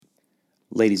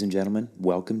Ladies and gentlemen,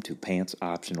 welcome to Pants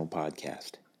Optional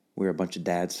Podcast. We're a bunch of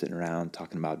dads sitting around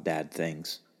talking about dad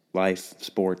things. Life,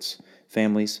 sports,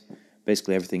 families,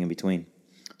 basically everything in between.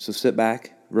 So sit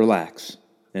back, relax,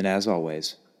 and as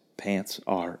always, pants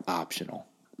are optional.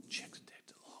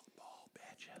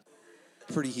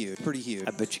 Pretty huge.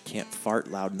 I bet you can't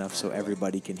fart loud enough so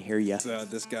everybody can hear you.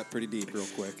 This got pretty deep real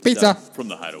quick. Pizza. From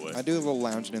the hideaway. I do a little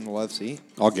lounging in the love seat.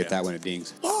 I'll get that when it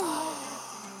dings.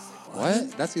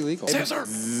 What? That's illegal.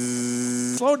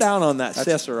 Slow down on that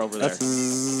scissor over there.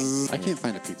 I can't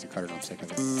find a pizza cutter and I'm sick of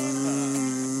it.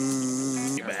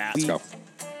 Let's go.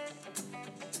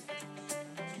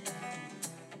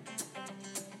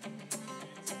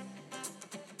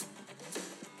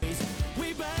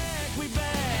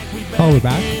 Oh, we're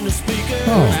back?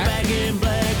 Oh.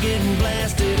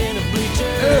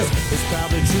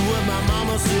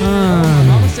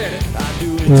 Mama said it.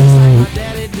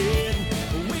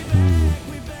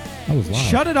 That was loud.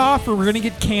 Shut it off or we're going to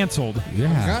get canceled.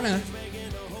 Yeah. Gonna.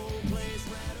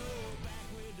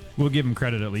 We'll give him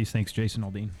credit at least. Thanks, Jason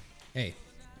Aldean. Hey.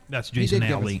 That's He Jason did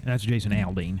give us- Aldean. That's Jason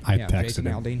Aldean. I texted Jason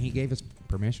him. Aldean, he gave us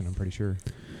permission, I'm pretty sure.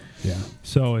 Yeah.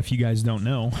 So if you guys don't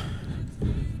know,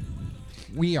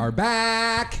 We are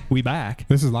back. we back.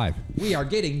 This is live. We are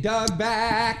getting Doug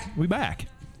back. We back.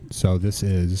 So this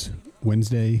is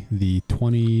Wednesday, the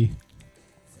 23rd.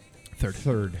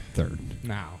 Third.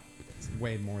 Now. It's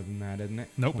way more than that, isn't it?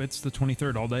 Nope, it's the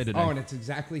 23rd all day today. Oh, and it's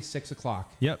exactly 6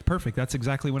 o'clock. Yep, perfect. That's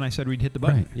exactly when I said we'd hit the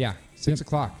button. Right. Yeah, 6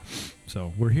 o'clock.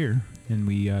 So we're here, and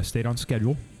we stayed on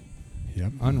schedule.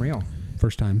 Yep. Unreal.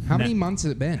 First time. How many months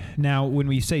has it been? Now, when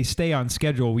we say stay on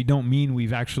schedule, we don't mean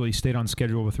we've actually stayed on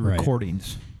schedule with the Right.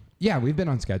 recordings. Yeah, we've been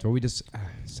on schedule. We just,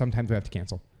 sometimes we have to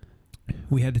cancel.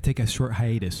 We had to take a short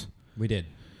hiatus. We did.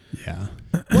 Yeah.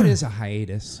 What is a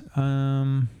hiatus?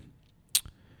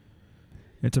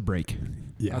 It's a break.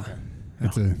 Yeah. Okay.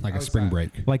 It's like a How's spring that? break.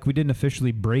 Like we didn't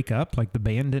officially break up, like the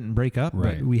band didn't break up,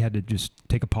 Right. but we had to just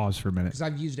take a pause for a minute. Because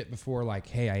I've used it before, like,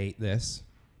 hey, I ate this.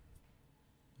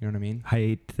 You know what I mean? I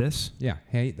ate this. Yeah,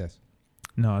 hey, I ate this.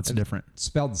 No, it's different. It's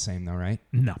spelled the same, though, right?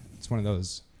 No. It's one of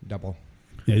those double.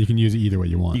 Yeah, you can use it either way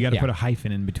you want. You got to Yeah. put a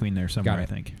hyphen in between there somewhere, Got I it.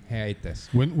 think. Hey, I ate this.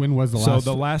 When was the So last?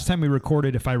 the last time we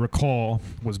recorded, if I recall,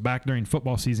 was back during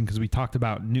football season because we talked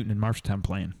about Newton and Marshalltown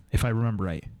playing, if I remember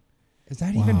right. Is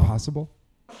that even Wow. possible?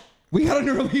 We got an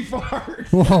early fart.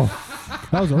 Whoa.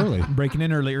 That was early. Breaking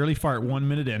in early fart, 1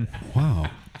 minute in. Wow.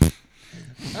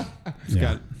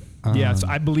 Yeah. Yeah, so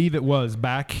I believe it was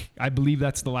back. I believe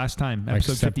that's the last time, Like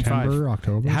episode 55. September,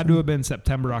 October? It had to have been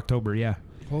September, October, yeah.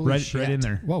 Holy right shit. in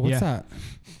there. Whoa, what's Yeah. that?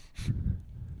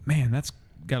 Man, that's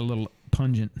got a little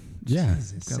pungent. Yeah.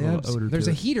 Jesus, Got a little Sebs. odor There's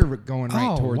to a it. heater going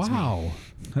right towards me. wow.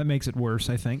 That makes it worse,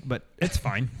 I think, but it's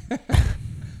fine.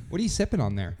 What are you sipping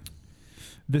on there?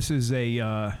 This is a,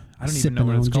 I don't even know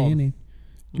what it's called.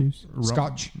 Juice.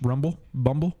 Scotch. Rumble?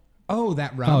 Bumble? Oh,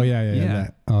 that rum. Oh, yeah. Yeah.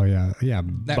 That, oh, yeah. Yeah.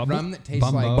 That Bumble? rum that tastes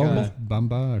Bumbo. like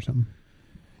Bumba or something.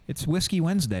 It's Whiskey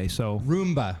Wednesday, so.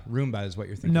 Roomba. Roomba is what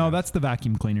you're thinking No, of. that's the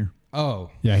vacuum cleaner. Oh.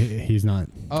 Yeah, he's not.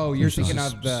 Oh, you're It's not. thinking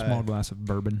of the Small glass of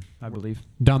bourbon, I believe.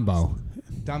 Dumbo.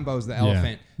 Dumbo's the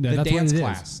elephant. Yeah, The that's what dance it is.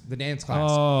 class. The dance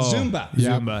class. Oh. Zumba. Yeah,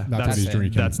 Zumba. that's what he's it.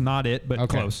 drinking. That's not it, but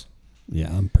Okay. close.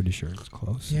 Yeah, I'm pretty sure it's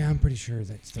close. Yeah, I'm pretty sure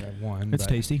that's the one. It's but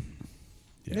tasty.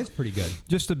 It is pretty good.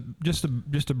 Just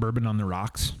a bourbon on the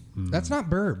rocks. That's not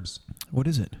Burbs. What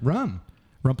is it? Rum.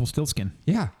 Rumpelstiltskin.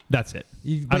 Yeah. That's it. But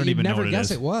I don't you'd even know never what it guess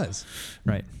is. it was.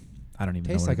 Right. I don't even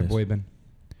Tastes know like what a it is. boybin.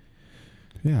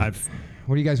 Yeah. I've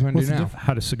What do you guys want to do now?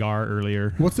 had a cigar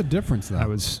earlier. What's the difference, though? I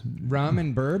was Rum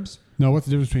and Burbs? No, what's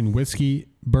the difference between whiskey,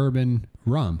 bourbon,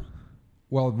 rum?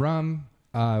 Well, rum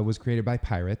was created by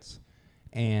pirates,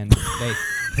 and they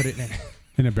put it in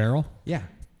In a barrel?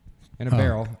 in a Oh,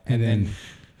 barrel, and and then then-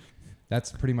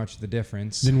 that's pretty much the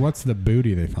difference. Then what's the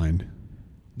booty they find?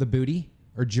 The booty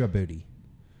or Djibouti?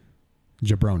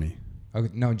 Jabroni. Okay,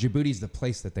 no, Djibouti's the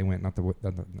place that they went, not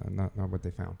not what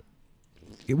they found.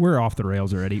 we're off the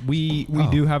rails already. We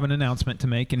Oh. do have an announcement to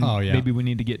make, and Oh, yeah. maybe we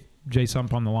need to get Jay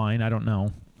Sump on the line. I don't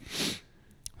know.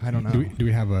 I don't know. Do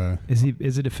we have Is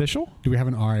it official? Do we have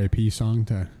an RIP song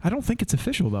to? I don't think it's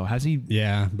official though. Has he?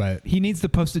 Yeah, but He needs to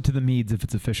post it to the Meads if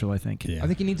it's official, I think. yeah. I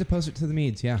think he needs to post it to the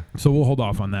Meads. Yeah. So we'll hold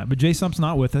off on that. But Jay Sump's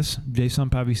not with us. Jay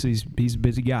Sump obviously he's a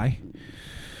busy guy.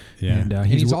 yeah. And And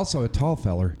he's also a tall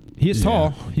feller. he is Yeah. tall.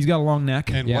 He's got a long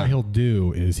neck. And Yeah. what he'll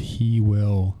do is he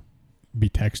will be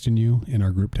texting you in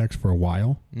our group text for a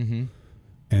while, Mm-hmm.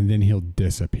 and then he'll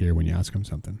disappear when you ask him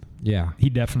something, Yeah. He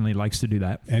definitely likes to do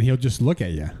that. and he'll just look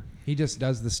at you. He just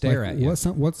does the stare Like, at you.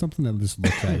 what's something that just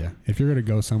looks at you? If you're gonna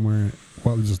go somewhere,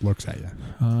 what just looks at you?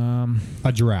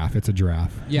 A giraffe. It's a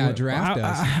giraffe. Yeah, a giraffe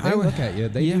does. I They would- look at you.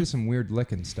 They yeah. do some weird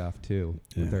licking stuff too.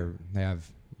 Yeah. They have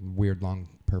weird long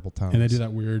purple tongues. And they do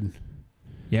that weird.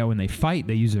 Yeah, when they fight,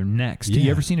 they use their necks. Do Yeah.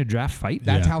 you ever seen a giraffe fight?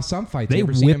 That's Yeah. how some fights. They You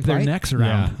ever seen whip them their fight? necks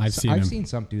around. Yeah, I've seen I've him. seen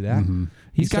some do that. Mhm.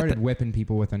 He He's got started the- whipping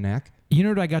people with a neck. You know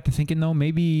what I got to thinking though?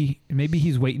 Maybe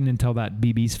he's waiting until that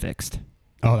BB's fixed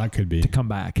Oh, that could be. to come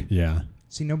back. Yeah.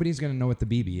 See, nobody's gonna know what the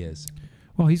BB is.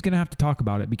 Well, he's gonna have to talk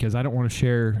about it because I don't want to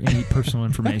share any personal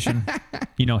information.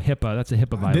 You know, HIPAA. That's a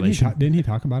HIPAA violation. Didn't he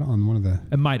talk about it on one of the?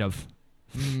 It might have.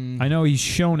 Mm. I know he's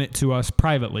shown it to us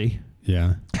privately.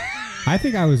 Yeah. I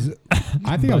think I was.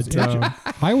 I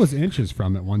But, was inches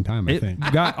from it one time. I It think.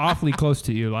 got awfully close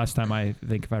to you last time. I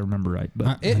think, if I remember right.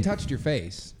 But It touched your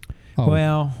face. Oh,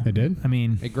 well, it did. I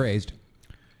mean, It grazed.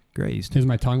 grazed. Is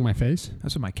my tongue my face?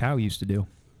 That's what my cow used to do.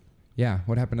 Yeah.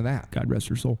 What happened to that? God rest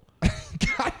her soul.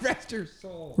 God rest her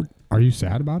soul. Are you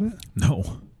sad about it?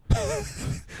 No.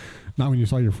 Not when you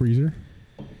saw your freezer.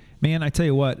 Man, I tell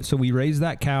you what. So we raised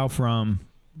that cow from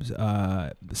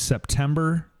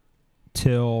September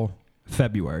till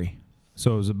February.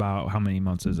 So it was about, how many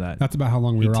months is that? That's about how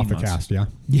long we were 18 off the months. cast. Yeah.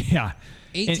 Yeah.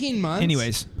 18 months.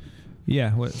 Anyways.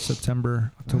 Yeah. What?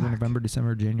 September, October, Fuck. November,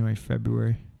 December, January,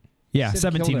 February. Yeah. Sid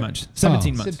 17 killed it. months.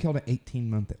 17 Sid months. killed an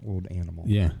 18-month-old animal.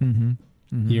 Yeah. Mm-hmm.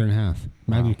 Mm-hmm. Year and a half.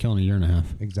 Imagine Wow. you killing a year and a half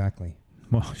Exactly.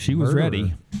 Well, she was Murderer.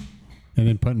 ready. and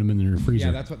then putting them in your freezer.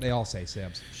 Yeah, that's what they all say,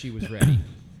 Sibs. She was ready.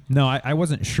 No, I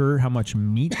wasn't sure how much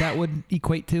meat that would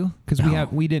equate to because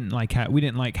we didn't like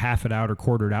half it out or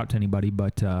quarter it out to anybody,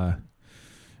 but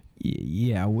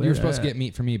yeah, You were supposed to get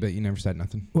meat from me, but you never said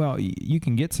nothing. Well, you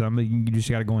can get some, but you just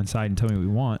got to go inside and tell me what you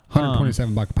want.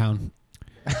 $127 a pound.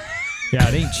 Yeah,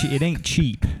 it ain't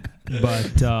cheap,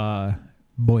 but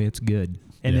boy, it's good,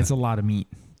 and Yeah. it's a lot of meat.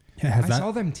 Has I that?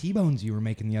 saw them T-bones you were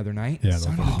making the other night. Yeah,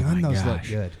 Son those- of a gun, my those look gosh.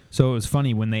 good. So it was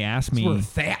funny when they asked me. We're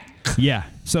fat. Yeah,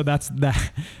 so that's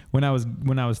that. When I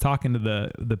was talking to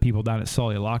the people down at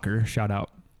Sully Locker, shout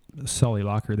out Sully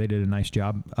Locker, they did a nice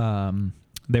job.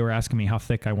 They were asking me how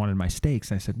thick I wanted my steaks,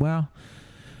 and I said, well,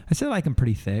 I like them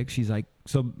pretty thick. She's like,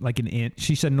 so like an inch.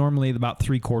 She said normally about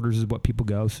 3/4 is what people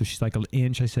go. So she's like an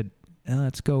inch. I said,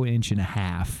 let's go 1.5 inches.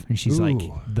 And she's like,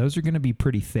 Ooh. those are going to be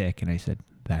pretty thick. And I said,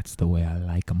 that's the way I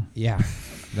like them. Yeah,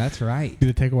 that's right. Did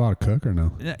it take a while to cook or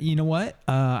no? You know what?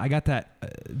 I got that.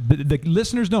 The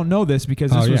listeners don't know this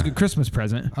because this Oh, was yeah. a Christmas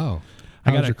present. Oh,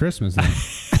 I how got was a- your Christmas then?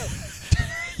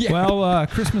 Yeah. Well,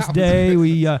 Christmas Day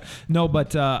we no,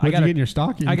 but I What'd you got get in your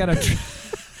stocking? I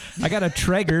got a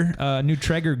Traeger, new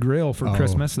Traeger grill for Oh.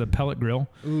 Christmas, the pellet grill,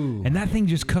 Ooh. and that thing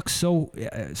just cooks so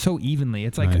evenly.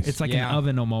 It's like Nice. an Yeah.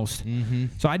 oven almost. Mm-hmm.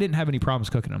 So I didn't have any problems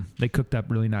cooking them. They cooked up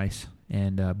really nice,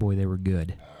 and boy, they were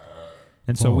good.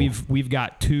 And so Whoa. we've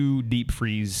got 2 deep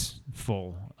freeze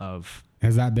full of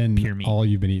Has that been Pure meat. all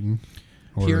you've been eating?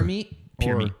 Or Pure meat?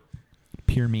 pure Or- meat.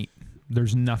 Pure meat.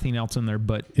 There's nothing else in there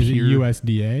but Is pure. it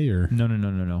USDA or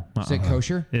No. Is it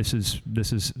kosher? This is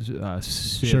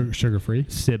sib, sugar free?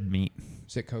 sib meat.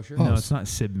 Is it kosher? No, it's not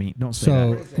sib meat. Don't say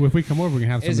So that. if we come over, we can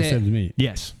have some Is of it- Sim's meat.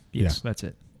 Yes, Yeah. that's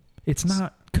it. It's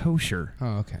not kosher.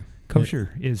 Oh, okay.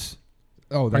 Kosher is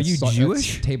Oh, that's you that's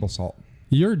Jewish? table salt.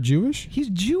 You're Jewish? he's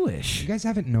Jewish, You guys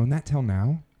haven't known that till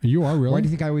now? You are really? Why do you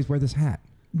think I always wear this hat?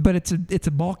 but it's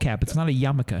a ball cap. It's not a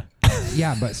yarmulke.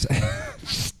 Yeah, but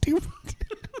Stupid.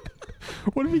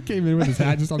 What if he came in with his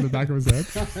hat just on the back of his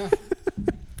head?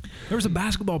 There was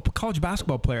a college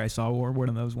basketball player I saw wore one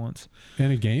of those once.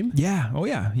 In a game? Yeah. Oh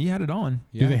yeah, he had it on.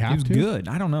 Yeah. Do they He have was to? good.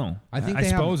 I don't know. I think I they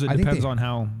have- suppose I it think depends they- on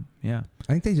how. Yeah,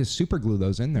 I think they just super glue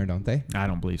those in there, don't they? I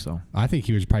don't believe so. I think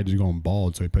he was probably just going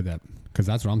bald, so he put that, because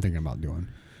that's what I'm thinking about doing.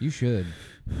 You should.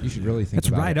 You should really think That's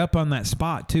about right it. up on that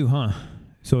spot too, huh?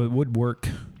 So it would work.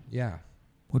 Yeah.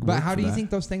 Would But work how for do you that. think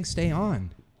those things stay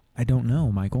on? I don't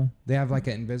know, Michael. They have like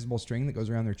an invisible string that goes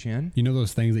around their chin? You know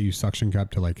those things that you suction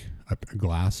cup to like a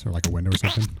glass or like a window or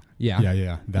something? Yeah.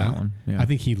 Yeah. That one, yeah. I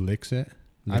think he licks it.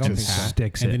 I don't licks think his so. hat,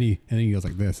 Sticks and it. Then he goes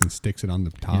like this and sticks it on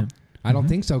the top. Yeah. I don't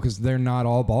think so because they're not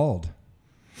all bald.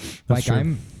 Like true.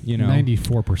 I'm,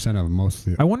 94% of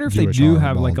mostly. I wonder if Jewish they do are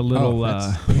have bald. like a little, Oh,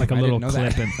 that's- like a I little didn't know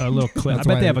clip, that. a little clip. I That's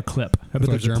bet why- they have a clip. I bet That's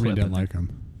why there's a Germany clip. didn't in there. like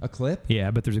him. a clip. Yeah,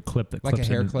 I bet there's a clip that Like a clips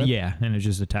hair in. clip? Yeah, and it's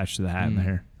just attached to the hat and the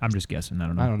hair. I'm just guessing. I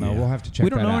don't know. I don't know. Yeah. We'll have to check We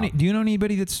don't that know out. any. Do you know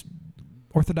anybody that's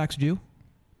Orthodox Jew?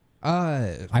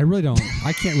 I really don't.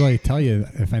 I can't really tell you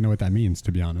if I know what that means,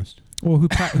 to be honest. Well,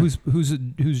 who's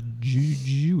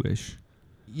Jewish?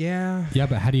 Yeah. Yeah,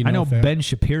 but how do you know? I know if they, Ben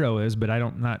Shapiro is, but I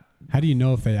don't not. How do you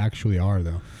know if they actually are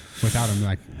though? Without them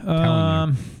like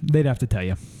telling They'd have to tell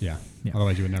you, you. Yeah. yeah.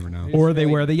 Otherwise, you would never know. or they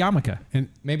wear the yarmulke. And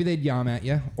Maybe they'd yam at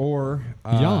you, or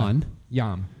Jan,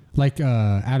 yam. like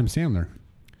Adam Sandler,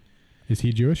 is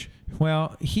he Jewish?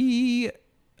 Well,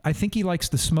 I think he likes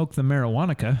to smoke the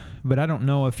marijuana, but I don't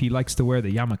know if he likes to wear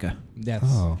the yarmulke. Yes.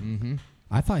 Oh. Mm-hmm.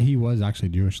 I thought he was actually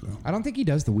Jewish though. I don't think he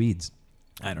does the weeds.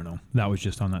 I don't know. That was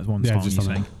just on that one song just you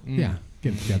on sang. that. Yeah,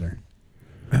 get it together.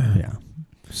 Yeah.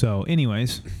 So,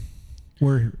 anyways,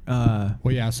 we're Well,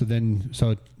 yeah. So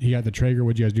he got the Traeger.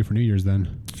 What'd you guys do for New Year's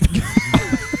then?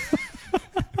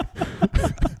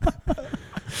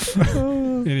 I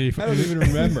don't even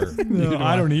remember. No,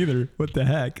 I don't either. What the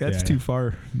heck? That's Yeah, too yeah.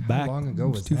 far back. How long ago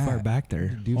was too that? far back there?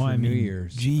 Do for New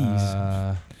Year's.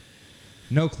 Jeez.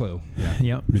 No clue.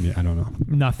 Yep. I don't know.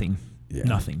 Nothing. Yeah.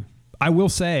 Nothing. I will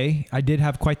say I did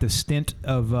have quite the stint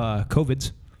of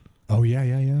COVIDs. Oh yeah.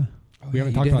 We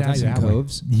haven't talked you did about have that some yet. have we?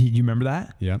 coves. You remember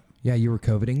that? Yep. Yeah, you were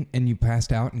coveting and you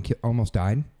passed out and almost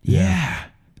died. Yeah.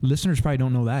 Listeners probably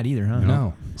don't know that either, huh?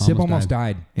 No. Sip almost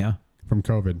died. Yeah. From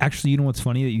COVID. Actually, you know what's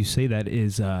funny that you say that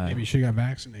is Maybe you should have got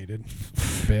vaccinated.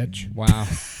 Bitch. Wow.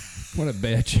 What a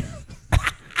bitch.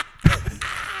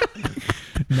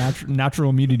 natural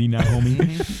immunity now,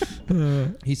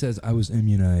 homie. He says, I was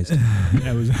immunized.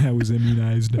 I was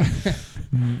immunized.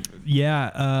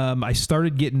 Yeah, I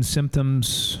started getting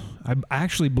symptoms. I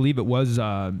actually believe it was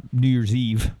New Year's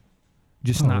Eve.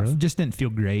 Really? Just didn't feel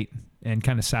great and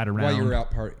kind of sat around. While you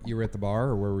were you were at the bar,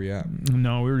 or where were you at?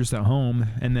 No, we were just at home,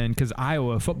 and then because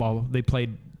Iowa football, they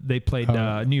played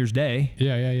New Year's Day.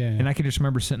 Yeah. And I can just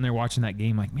remember sitting there watching that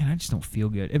game, like, man, I just don't feel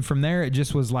good. And from there, it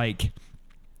just was like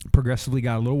progressively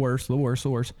got a little worse,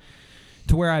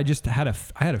 to where I just had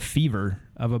a fever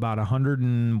of about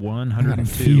 101,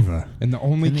 102. Fever. And the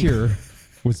only cure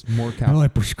was more I cowbell.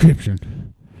 like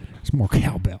prescription. It's more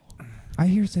cowbell. I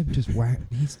hear Seb just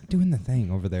he's doing the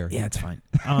thing over there. Yeah, it's fine.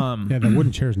 Yeah, the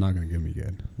wooden chair's not going to give me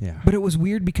good. Yeah. But it was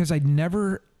weird because I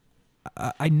never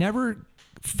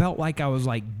felt like I was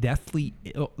like deathly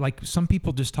ill. Like some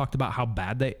people just talked about how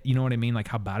bad you know what I mean? Like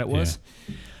how bad it was.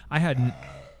 Yeah. I had,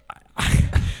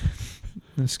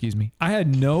 excuse me. I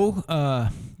had no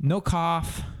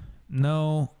cough,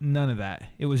 none of that.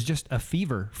 It was just a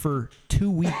fever for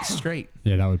 2 weeks straight.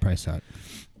 Yeah, that would probably suck.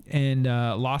 And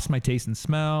lost my taste and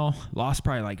smell, lost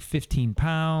probably like 15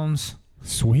 pounds.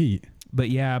 Sweet. But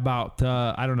yeah, about,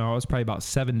 I don't know, I was probably about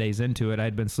 7 days into it. I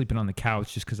had been sleeping on the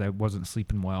couch just because I wasn't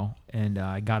sleeping well. And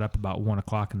I got up about 1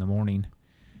 o'clock in the morning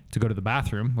to go to the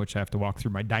bathroom, which I have to walk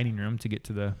through my dining room to get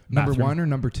to the Number bathroom. 1 or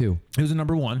number 2? It was a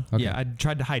number 1. Okay. Yeah, I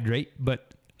tried to hydrate,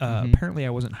 but apparently I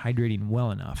wasn't hydrating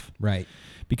well enough. Right.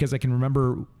 Because I can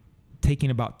remember taking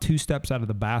about 2 steps out of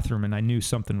the bathroom and I knew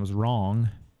something was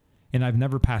wrong. And I've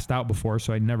never passed out before,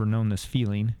 so I'd never known this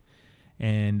feeling.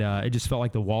 And it just felt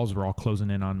like the walls were all closing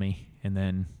in on me. And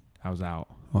then I was out.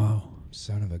 Wow.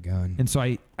 Son of a gun. And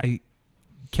so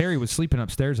Carrie was sleeping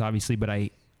upstairs, obviously, but I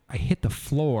hit the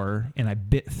floor and I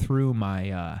bit through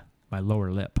my my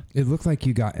lower lip. It looked like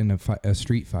you got in a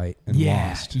street fight and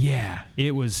lost. Yeah.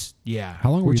 It was, yeah.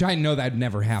 How long were Which you, I know that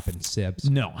never happened, Sibs.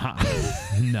 No.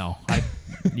 No.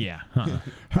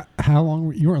 how long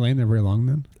were, you weren't laying there very long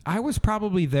then? I was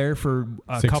probably there for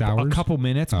a 6 couple hours?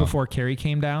 minutes before Carrie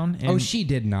came down. And Oh, she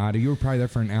did not. You were probably there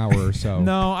for an hour or so.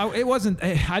 No, it wasn't.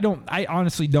 I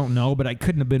honestly don't know, but I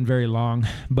couldn't have been very long.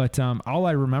 But all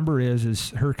I remember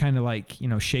is her kind of like,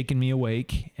 shaking me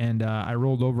awake. And I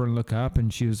rolled over and looked up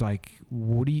and she was like,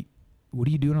 what are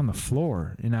you doing on the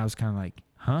floor? And I was kind of like,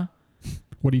 huh?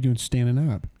 What are you doing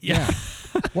standing up? Yeah.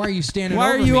 Why are you standing Why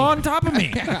over are you me? on top of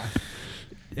me?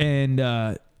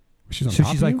 And She's on so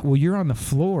top she's of like, you? well, you're on the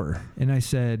floor. And I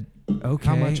said, okay.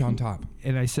 How much on top?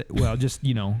 And I said, well, just,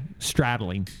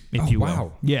 straddling, if Oh, you will.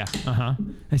 wow. Yeah. Uh-huh.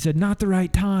 I said, not the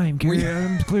right time, Carrie.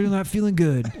 I'm clearly not feeling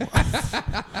good.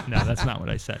 No, that's not what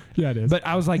I said. Yeah, it is. But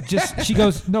I was like, she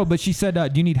goes, no, but she said,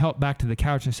 do you need help back to the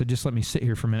couch? I said, just let me sit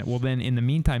here for a minute. Well, then in the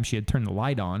meantime, she had turned the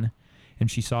light on and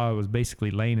she saw I was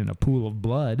basically laying in a pool of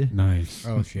blood. Nice.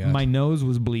 Oh, shit. My nose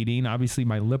was bleeding. Obviously,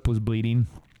 my lip was bleeding.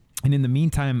 And in the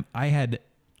meantime, I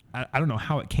don't know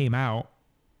how it came out.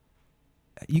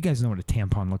 You guys know what a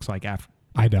tampon looks like after.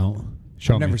 I don't.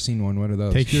 Show I've me. never seen one. What are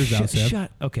those? Take yours out, Seb.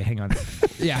 Shut. Okay, hang on.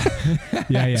 Yeah.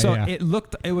 Yeah. So yeah.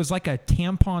 it was like a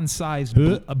tampon-sized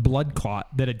a blood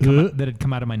clot that had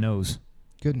come out of my nose.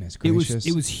 Goodness It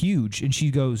gracious. was huge, and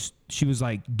she was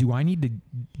like, do we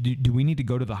need to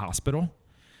go to the hospital?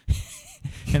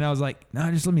 And I was like,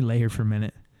 no, just let me lay here for a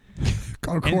minute. Of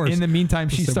And course. in the meantime,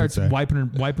 she Simple starts say.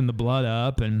 wiping the blood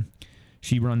up, and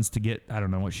she runs to get, I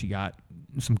don't know what she got.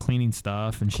 some cleaning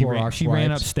stuff, and she Clorox ran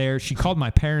wipes. upstairs. She called my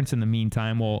parents in the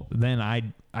meantime. Well, then I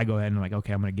go ahead and I'm like,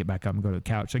 okay, I'm gonna get back up and go to the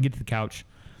couch. I get to the couch.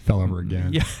 Fell over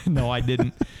again. Yeah, no, I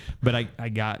didn't. But I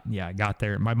got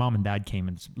there. My mom and dad came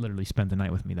and literally spent the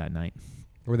night with me that night.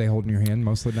 Were they holding your hand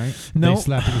most of the night? No, They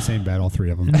slept in the same bed, all three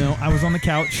of them. no, I was on the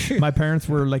couch. My parents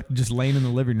were like just laying in the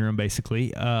living room,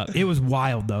 basically. It was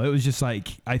wild though. It was just like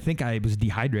I think I was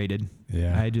dehydrated.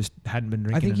 Yeah. I just hadn't been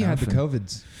drinking. I think you had enough, the and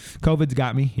COVIDs. COVID's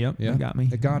got me. Yep, Yeah, it got me.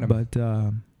 it got him. But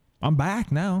I'm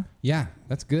back now. Yeah,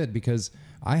 that's good because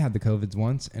I had the COVIDs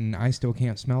once and I still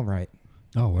can't smell right.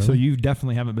 Oh, really? So you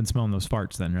definitely haven't been smelling those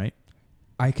farts then, right?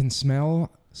 I can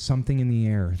smell something in the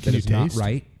air Can that you is not taste?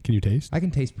 right. Can you taste? I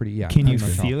can taste pretty, yeah. Can you I can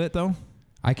feel it though?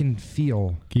 I can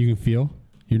feel. You can feel?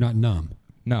 You're not numb.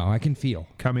 No, I can feel.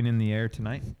 Coming in the air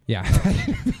tonight? Yeah.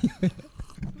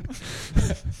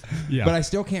 Yeah. But I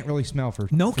still can't really smell for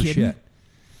No for kidding. shit.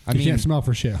 I you mean, can't smell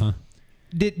for shit, huh?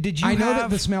 Did you I know that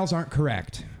have the smells aren't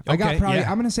correct. I got Okay, probably. yeah.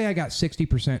 I'm gonna say I got 60%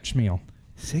 schmeal.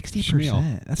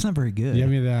 60%? That's not very good. Do you have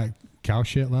any of that cow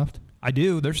shit left? I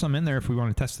do. There's some in there if we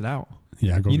want to test it out.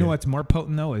 Yeah, go You know get what's more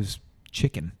potent though is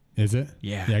chicken. it. Is it?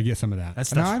 Yeah. Yeah, get some of that.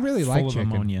 That's No, I really full like of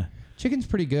chicken. ammonia. Chicken's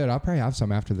pretty good. I'll probably have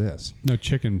some after this. No,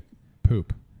 chicken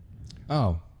poop.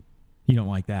 Oh, You don't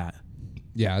like that.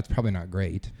 yeah, it's probably not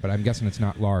great, but I'm guessing it's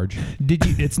not large. Did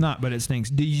you? It's not, but it stinks.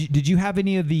 Did you have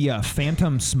any of the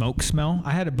phantom smoke smell?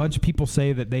 I had a bunch of people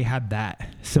say that they had that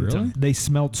symptom. Really? They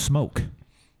smelled smoke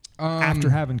after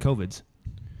having COVIDs.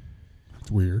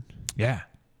 It's weird. Yeah.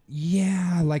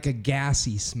 Yeah, like a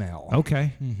gassy smell.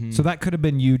 Okay. So that could have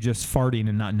been you just farting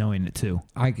and not knowing it too.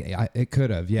 It could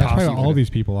have. Yeah, That's probably possibly what all could've. these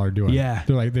people are doing. Yeah.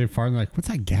 They're farting like, what's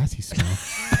that gassy smell?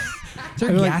 Is there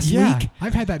a They're like, gas yeah, leak?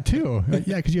 I've had that too. Like,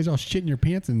 yeah, because you guys all shit in your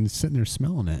pants and sitting there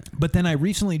smelling it. But then I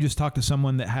recently just talked to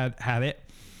someone that had it,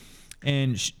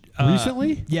 and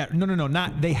Recently? Yeah, no,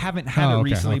 not they haven't had Oh, it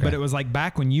okay, recently, okay. but it was like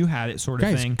back when you had it, sort of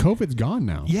Guys, thing. COVID's gone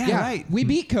now. Yeah, Yeah, right. we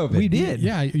beat COVID. We did.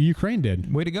 Yeah, Ukraine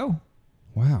did. Way to go.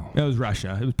 Wow. It was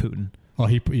Russia. It was Putin. Oh,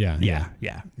 yeah.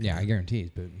 Yeah. Yeah, I guarantee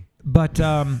he's Putin. But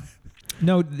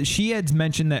no, she had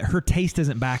mentioned that her taste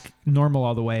isn't back normal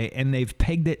all the way, and they've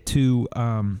pegged it to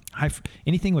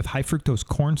anything with high fructose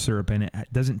corn syrup in it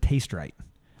doesn't taste right.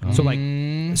 So like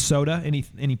soda,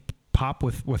 any pop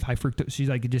with high fructose, she's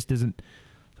like, it just doesn't.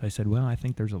 So I said, well, I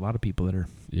think there's a lot of people that are.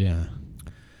 Yeah.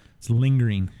 It's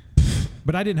lingering,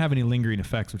 but I didn't have any lingering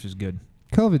effects, which is good.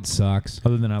 COVID sucks.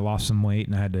 Other than I lost some weight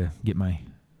and I had to get my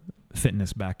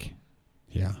fitness back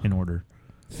Yeah. in order.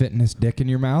 Fitness dick in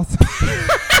your mouth.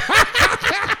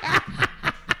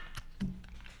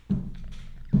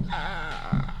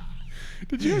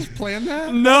 Did you guys plan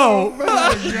that? No.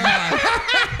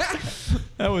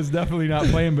 That was definitely not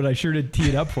playing, but I sure did tee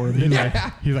it up for him, didn't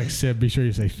I? He's like, Sid, be sure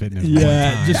you say fitness.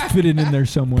 Yeah, just fit it in there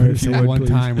somewhere. Put it one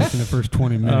time within the first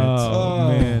 20 minutes. Oh,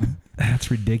 man.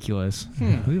 That's ridiculous.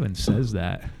 Who even says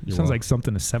that? You're Sounds welcome. like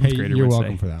something a seventh Hey, grader you're would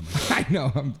welcome say. for that. I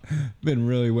know. I've been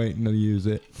really waiting to use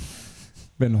it.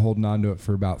 Been holding on to it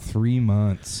for about 3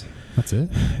 months. That's it?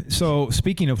 So,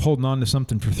 speaking of holding on to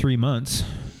something for 3 months,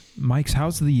 Mike's,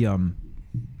 how's the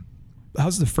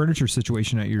furniture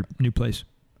situation at your new place?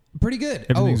 Pretty good.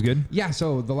 Everything's good? Yeah.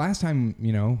 So the last time,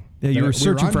 Yeah, that you were we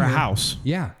searching on for a here- house.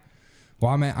 Yeah.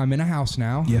 Well, I'm in a house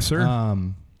now. Yes, sir.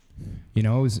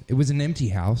 It was an empty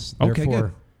house. Okay,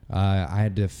 Therefore, I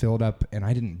had to fill it up, and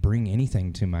I didn't bring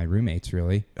anything to my roommates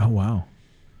really. Oh, wow.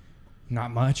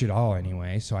 Not much at all,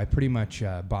 anyway. So I pretty much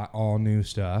bought all new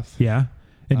stuff. Yeah.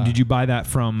 And did you buy that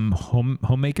from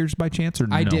homemakers by chance, or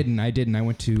no? I didn't. I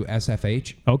went to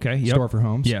SFH. Okay. Yep. Store for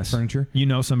Homes. Yes. Furniture. You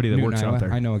know somebody that Newton, works Iowa. out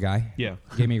there. I know a guy. Yeah.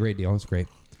 Gave me a great deal. It's great.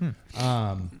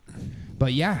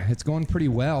 But yeah, it's going pretty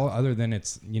well. Other than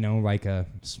it's like a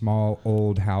small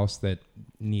old house that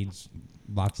needs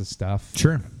lots of stuff.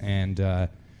 Sure. And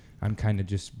I'm kind of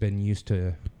just been used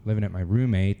to living at my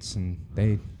roommates, and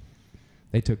they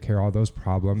took care of all those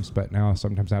problems. But now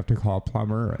sometimes I have to call a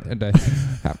plumber and I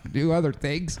have to do other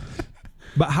things.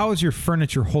 But how is your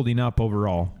furniture holding up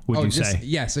overall? Would you say?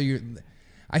 Yeah. So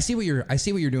I see what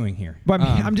you're doing here. But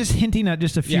I'm just hinting at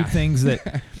just a few yeah. things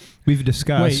that we've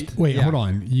discussed. Wait, Yeah. hold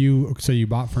on. You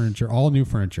bought furniture, all new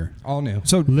furniture. All new.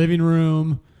 So Living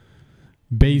room,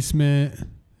 basement,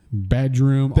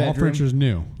 bedroom, all Bedroom. furniture's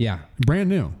new. Yeah. Brand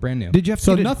new. Brand new. did you have to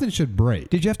So get nothing should break.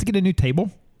 Did you have to get a new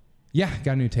table? Yeah.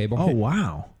 Got a new table. Oh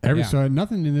wow. Yeah. Yeah. So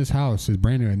nothing in this house is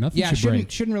brand new, and nothing Yeah. should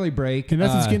break. Shouldn't really break.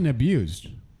 Unless it's getting abused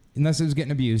Unless it's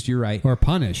getting abused. You're right. or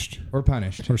punished Or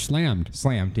punished. or slammed.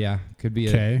 Slammed. Yeah. Could be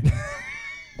Okay.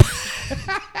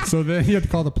 So then you have to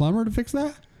call the plumber to fix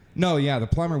that? No, yeah, the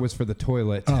plumber was for the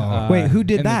toilet. Oh. Wait, who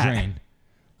did and that? The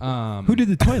drain. Who did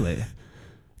the toilet?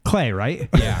 Clay, right?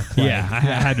 Yeah, Clay. Yeah, I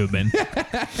had to have been.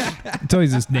 It's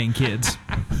always this dang kids.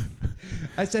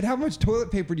 I said, how much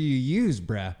toilet paper do you use,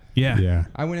 bruh? Yeah. Yeah.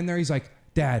 I went in there. He's like,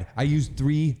 Dad, I use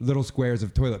 3 little squares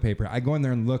of toilet paper. I go in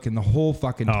there and look, and the whole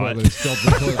fucking toilet is filled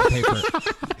with toilet paper.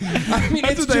 I mean,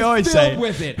 That's it's what they just always filled say.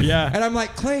 with it. Yeah. And I'm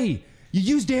like, Clay, you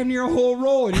used damn near a whole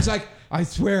roll. And he's like, I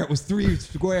swear it was 3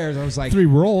 squares. I was like, 3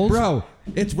 rolls? Bro,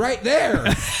 it's right there.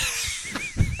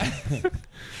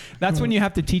 That's when you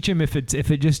have to teach him if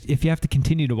you have to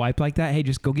continue to wipe like that, hey,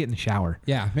 just go get in the shower.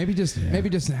 Yeah, maybe just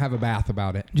have a bath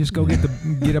about it. Just go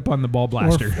get up on the ball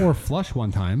blaster. Or flush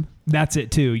one time. That's it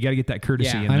too. You got to get that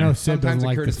courtesy Yeah. in I there. know Sib Sometimes doesn't a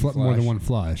like to courtesy more than flush. one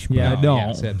flush. but- Yeah, I No, don't.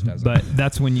 yeah, Sibs doesn't. But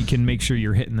that's when you can make sure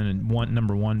you're hitting the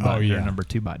number 1 button yeah. or number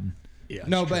 2 button. Yeah,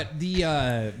 No, but the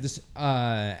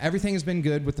everything has been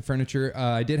good with the furniture.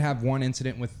 I did have one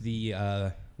incident with the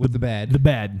bed. The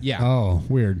bed. Yeah. Oh,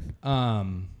 weird.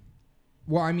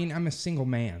 Well, I mean, I'm a single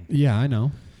man. Yeah, I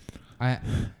know. I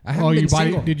haven't been you buy?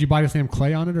 single. Did you buy the same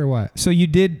clay on it or what? So you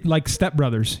did like Step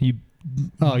Brothers. You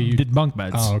did bunk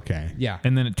beds. Oh, okay. Yeah.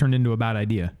 And then it turned into a bad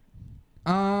idea.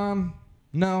 No,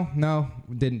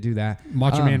 didn't do that.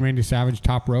 Macho Man Randy Savage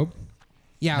top rope.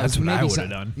 Yeah, That's it was what I maybe would've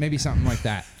done. Maybe something like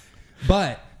that.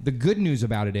 But the good news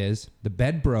about it is the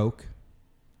bed broke.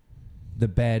 The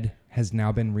bed has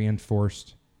now been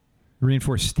reinforced.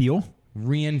 Reinforced steel.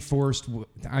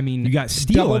 I mean, You got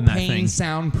steel double in that pane thing.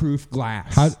 soundproof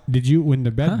glass. How did you when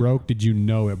the bed broke? Did you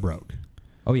know it broke?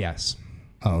 Oh yes.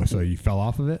 Oh, so you fell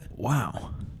off of it?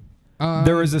 Wow.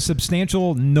 There was a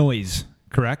substantial noise,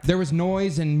 correct? There was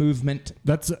noise and movement.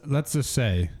 Let's just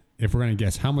say, if we're gonna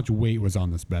guess, how much weight was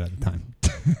on this bed at the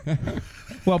time?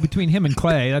 Well, between him and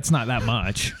Clay, that's not that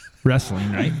much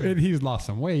wrestling, right? And he's lost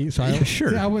some weight, so Yeah,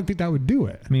 sure. I wouldn't think that would do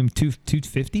it. I mean,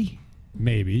 250.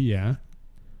 Maybe, yeah.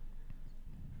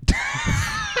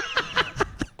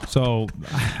 So,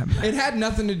 It had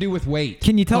nothing to do with weight.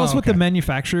 can you tell us what the okay.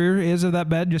 manufacturer is of that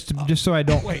bed, just so I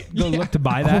don't look to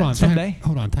buy that Hold on, someday?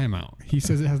 time out. He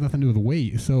says it has nothing to do with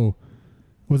weight. So,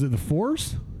 was it the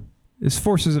Force? It's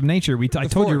forces of nature. I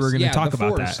told you we were going to Yeah, talk the about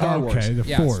Force, that. Star Wars. Okay, the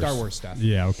Yeah, Force. Star Wars stuff.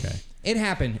 Yeah, okay. It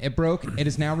happened. It broke. It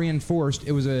is now reinforced.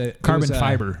 It was a Carbon it was a-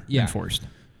 fiber Yeah. reinforced.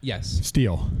 Yes.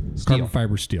 Steel. Steel. Carbon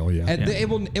fiber steel, yeah. And it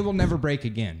will never break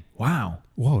again. Wow.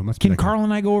 Whoa, it must be Can like Carl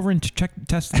and I go over and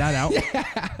test that out?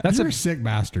 That's You're a sick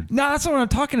bastard. No, that's not what I'm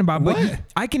talking about. But What?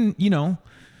 I can,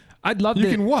 I'd love You to.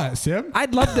 can what, Sib?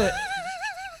 I'd love to,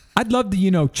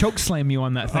 choke slam you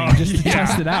on that thing just to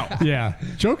test it out. Yeah.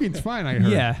 Choking's fine, I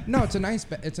heard. Yeah. No, it's a nice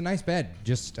bed.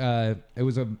 Just it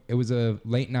was a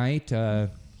late night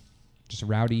just a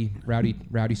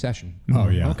rowdy session. Oh,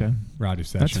 yeah. Okay. Rowdy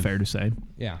session. That's fair to say.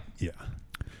 Yeah. Yeah.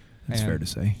 That's And- fair to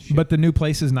say. But the new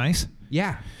place is nice.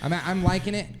 Yeah. I'm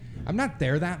liking it. I'm not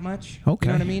there that much. Okay.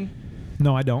 You know what I mean?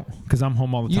 No, I don't, because I'm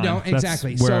home all the You time. don't That's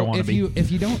exactly. where I So want to be.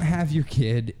 if you don't have your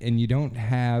kid and you don't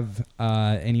have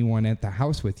anyone at the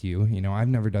house with you, I've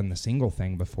never done the single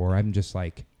thing before. I'm just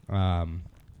like,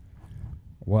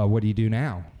 well, what do you do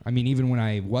now? I mean, even when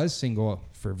I was single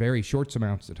for very short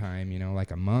amounts of time,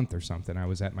 like a month or something, I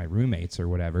was at my roommate's or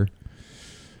whatever.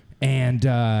 And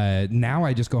now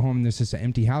I just go home and there's just an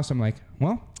empty house. I'm like,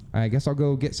 well, I guess I'll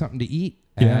go get something to eat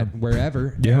Yeah. at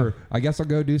wherever. Yeah. Or I guess I'll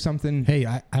go do something. Hey,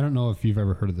 I don't know if you've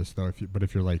ever heard of this, though, but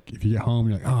if you get home,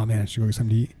 you're like, oh, man, I should go get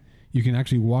something to eat. You can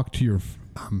actually walk to your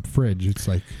fridge. It's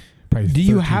like probably Do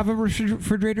you 13 have a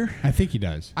refrigerator? I think he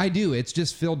does. I do. It's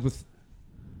just filled with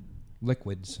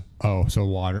liquids. Oh, so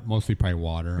water. Mostly probably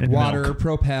water. And Water, milk.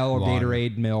 Propel, Water.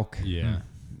 Gatorade, milk, Yeah.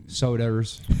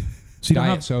 sodas, So you don't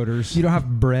diet have sodas, you don't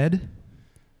have bread?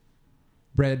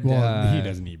 bread. Well, he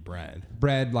doesn't eat bread.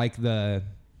 Bread like the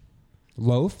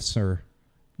loaves or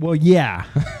Well, yeah.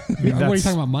 What are you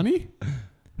talking about, money?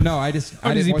 no? I just.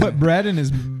 I Does he wasn't- put bread in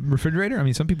his refrigerator? I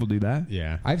mean, some people do that.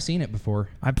 Yeah. I've seen it before.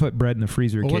 I put bread in the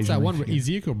freezer Well, what's that occasionally. one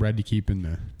Ezekiel bread to keep in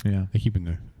the? Yeah. They keep in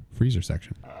the freezer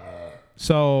section.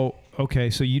 So, okay,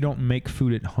 so you don't make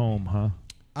food at home, huh?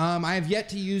 I have yet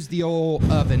to use the old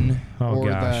oven Oh, or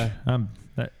gosh.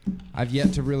 I've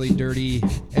yet to really dirty.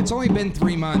 It's only been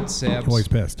 3 months, Sebs. Always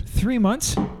pissed. 3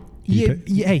 months? You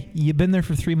Hey, you've been there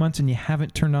for 3 months and you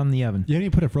haven't turned on the oven. You haven't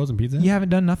even put a frozen pizza in? You haven't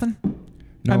done nothing?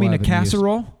 No I mean, a oven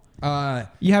casserole? used.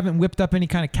 You haven't whipped up any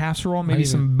kind of casserole? Maybe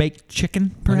even- some baked chicken,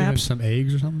 Not even perhaps? some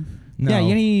eggs or something? No. Yeah,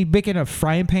 you any bake in a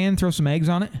frying pan, throw some eggs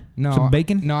on it? No. Some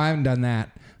bacon? No, I haven't done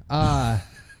that.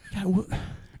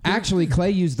 Actually,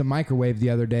 Clay used the microwave the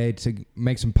other day to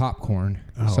make some popcorn.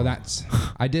 Oh. So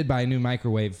I did buy a new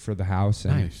microwave for the house.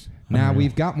 And Nice. now Unreal.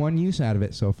 we've got one use out of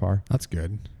it so far. That's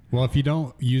good. Well, if you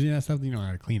don't use that stuff, then you know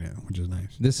how to clean it, which is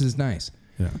nice. This is nice.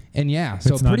 Yeah. And yeah,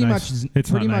 so It's not pretty nice. much It's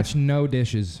not pretty nice. much no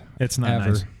dishes It's not ever.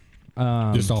 nice.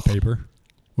 Um, Just all paper.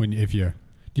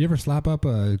 Do you ever slap up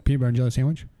a peanut butter and jelly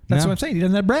sandwich? That's No. what I'm saying. He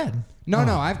doesn't have bread. No, Oh.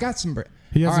 no, I've got some bread.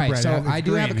 He has All the right, bread. so It's I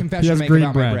do have a green. confession He to has make green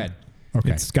about my bread. bread.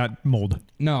 Okay. It's got mold.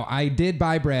 No, I did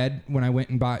buy bread when I went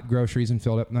and bought groceries and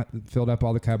filled up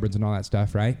all the cupboards and all that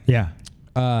stuff, right? Yeah.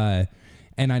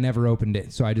 And I never opened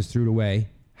it, so I just threw it away.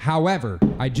 However,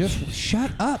 I just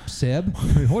shut up, Sib.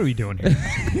 What are we doing here?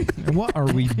 What are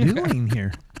we doing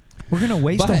here? We're gonna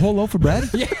waste a But- whole loaf of bread?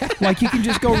 Yeah. Like you can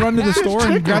just go run to the store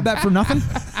and grab that for nothing?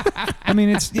 I mean,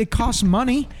 it costs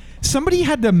money. Somebody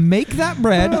had to make that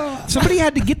bread. Somebody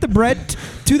had to get the bread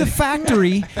to the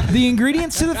factory, the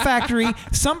ingredients to the factory.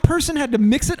 Some person had to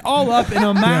mix it all up in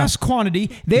a mass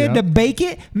quantity. They had to bake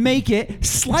it, make it,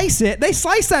 slice it. They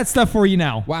slice that stuff for you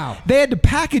now. Wow. They had to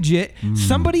package it.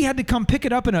 Somebody had to come pick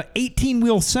it up in an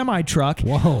 18-wheel semi-truck,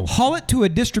 Whoa. haul it to a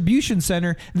distribution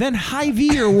center, then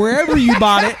Hy-Vee or wherever you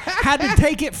bought it had to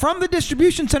take it from the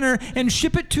distribution center and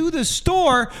ship it to the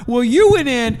store. Well, you went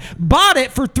in, bought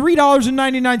it for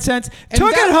 $3.99,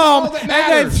 took it that's home, all that and then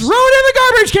matters. threw it in the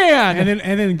garbage can.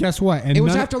 And then guess what? And It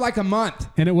was none- after like a month.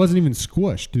 and it wasn't even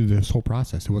squished through this whole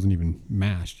process. It wasn't even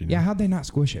mashed. You know? Yeah, how'd they not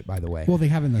squish it, by the way? Well, they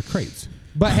have it in the crates.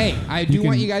 But hey, I do can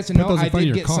want you guys to put know those in I front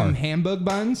of did your get some car. Hamburg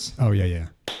buns. Oh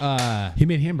yeah. He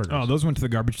made hamburgers. Oh, those went to the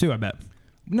garbage too, I bet.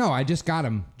 No, I just got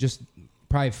them just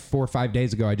probably 4 or 5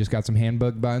 days ago. I just got some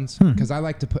Hamburg buns because I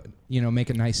like to make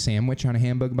a nice sandwich on a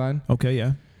Hamburg bun. Okay,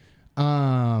 yeah.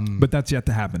 But that's yet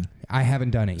to happen. I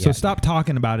haven't done it yet. So stop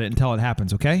talking about it until it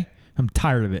happens, okay? I'm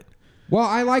tired of it. Well,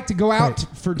 I like to go out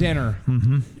for dinner.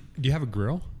 Do you have a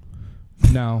grill?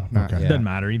 No, not Okay. yet. Doesn't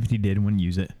matter. Even if you did, wouldn't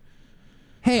use it.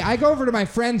 Hey, I go over to my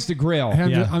friends to grill. Hey, I'm,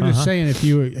 Yeah, just, I'm just saying, if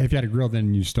you had a grill,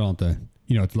 then you still have to.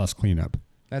 It's less cleanup.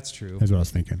 That's true. Is what I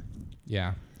was thinking.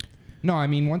 Yeah. No, I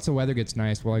mean, once the weather gets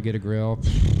nice, will I get a grill?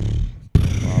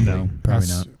 No, probably That's-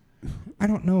 not. I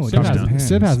don't know. It Sib just has, depends.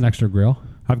 Sib has an extra grill.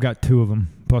 I've got 2 of them,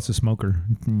 plus a smoker.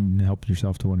 You can help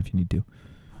yourself to one if you need to.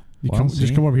 Well, Just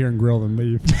see? come over here and grill and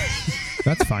leave.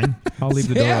 That's fine. I'll leave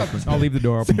the door Yeah. open. I'll leave the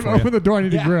door open for Open you. the door. I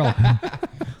need to grill.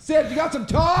 Sid, you got some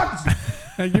tongs?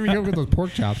 Hey, give me those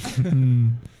pork chops.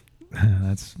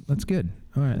 That's good.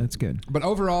 All right, that's good. But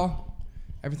overall,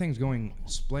 everything's going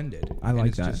splendid. I And like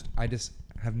it's that. I just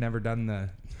have never done the.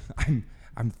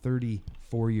 I'm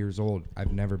 34 years old.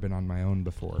 I've never been on my own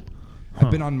before.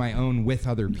 I've been on my own with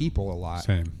other people a lot.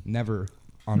 Same. Never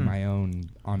on my own.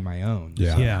 On my own.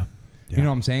 Yeah. Yeah. You know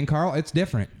what I'm saying, Carl? It's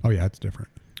different. Oh yeah, it's different.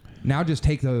 Now just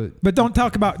take the. But don't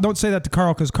say that to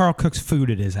Carl because Carl cooks food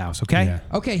at his house, okay? Yeah.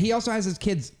 Okay, he also has his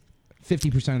kids 50%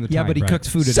 of the time. Yeah, but he Right. cooks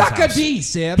food at Suck his a house. D,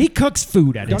 Sib. He cooks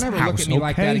food at Don't his ever house. look at me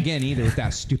like that okay? again either with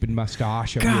that stupid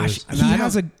mustache of Gosh,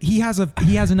 yours. he has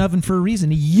an oven for a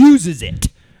reason. He uses it.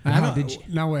 Wow, did you-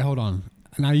 Now wait, hold on.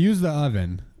 And I use the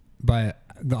oven, but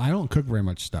I don't cook very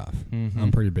much stuff.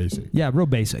 I'm pretty basic. Yeah, real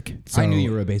basic. I knew So-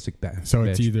 you were a basic bitch. So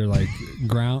it's either like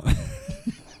ground.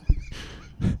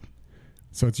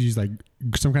 So it's usually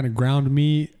like some kind of ground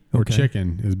meat or Okay.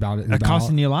 chicken is about it. That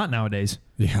costing you a lot nowadays.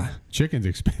 Yeah, chicken's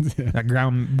expensive. That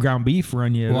ground beef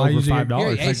run you Well, I over usually-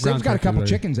 $5. Hey, like Sib's ground got a couple turkey.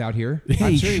 chickens out here. Hey,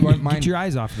 I'm sure you wouldn't mind. get your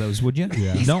eyes off of those, would you?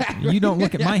 Yeah. You don't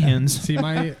look at my hens. See,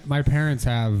 my parents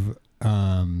have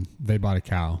they bought a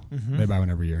cow. They buy one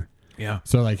every year. Yeah.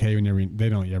 So like, hey, they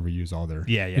don't ever use all their.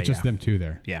 Yeah, It's just yeah. them two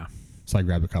there. Yeah. So I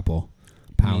grabbed a couple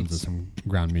pounds Meats. of some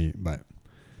ground meat, but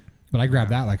I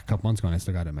grabbed that like a couple months ago and I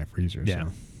still got it in my freezer. Yeah.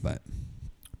 So, but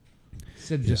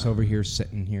Sib's just over here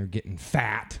sitting here getting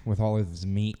fat with all of his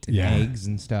meat and Yeah. eggs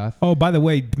and stuff. Oh, by the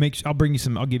way, I'll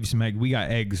give you some eggs. We got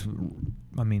eggs.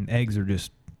 I mean, eggs are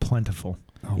just plentiful.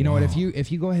 You know what?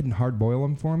 If you go ahead and hard boil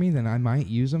them for me, then I might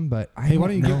use them. But I Hey, why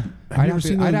don't you know. get- have you ever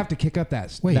seen I'd the- have to kick up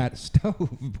that Wait. that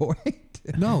stove, boy.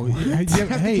 no, I'd have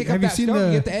to hey, kick up have you that seen stove to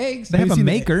the? get the eggs. They have you a seen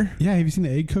the- maker. Yeah, have you seen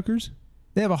the egg cookers?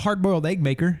 They have a hard-boiled egg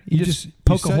maker. You You just just-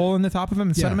 poke you a set- hole in the top of them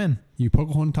and set them in. You poke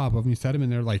a hole on top of them, you set them in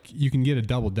there. Like you can get a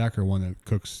double decker one that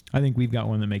cooks. I think we've got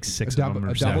one that makes A 6 double, of them or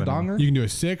a double 7 of them. donger. You can do a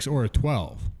 6 or a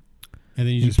 12, and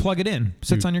then you You just plug it in.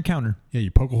 Sits you- on your counter. you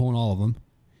poke a hole in all of them.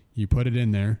 You put it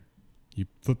in there. You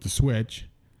flip the switch.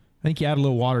 I think you add a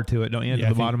little water to it, don't you? Yeah, To I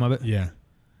the think- bottom of it. Yeah. How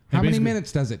And many basically-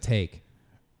 minutes does it take?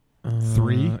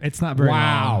 3. It's not very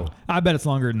Wow. long. I bet it's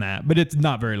longer than that, but it's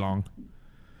not very long.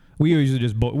 We usually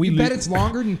just You bet it's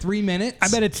longer than 3 minutes? I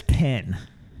bet it's 10.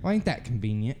 Well, ain't that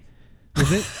convenient?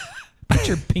 Is it? Put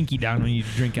your pinky down when you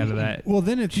drink out of that. Well,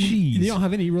 then it's Jeez. you don't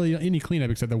have any cleanup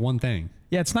except the one thing.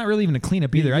 Yeah, it's not really even a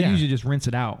cleanup either. I Yeah. usually just rinse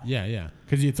it out. Yeah,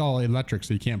 because it's all electric,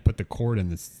 so you can't put the cord in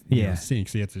the Yeah. sink.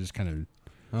 So you have to just kind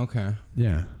of Okay.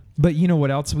 yeah. But you know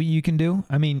what else you can do?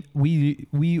 I mean, we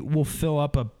will fill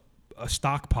up a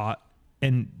stock pot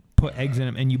and put eggs in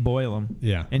them, and you boil them.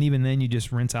 Yeah. And even then, you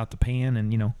just rinse out the pan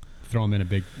and throw them in a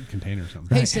big container or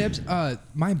something. Hey, Sibs,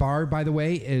 my bar, by the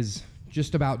way, is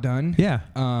just about done. Yeah.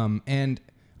 And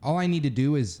all I need to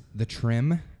do is the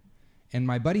trim. And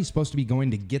my buddy's supposed to be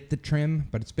going to get the trim,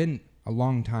 but it's been a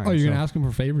long time. Oh, you're so- going to ask him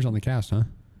for favors on the cast, huh?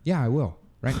 Yeah, I will.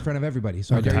 Right in front of everybody.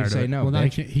 So I'm I dare you tired to of say it. no. Well, now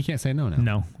bitch. he can't say no now.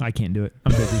 No, I can't do it.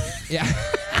 I'm busy. Yeah.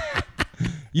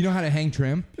 You know how to hang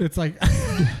trim? It's like...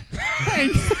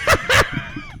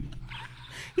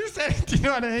 You said, do you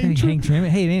know how to hang hang trim.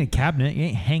 Hey, it ain't a cabinet. You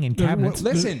ain't hanging There- cabinets.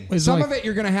 Listen, It's some like- of it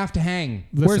you're going to have to hang.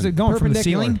 Where's it going? From the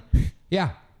Perpendicular. ceiling?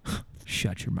 Yeah.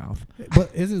 Shut your mouth.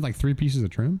 But isn't it like 3 pieces of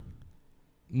trim?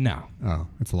 No. Oh,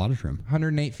 it's a lot of trim.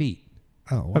 108 feet.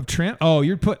 Oh, Of trim? Oh,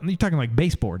 you're talking like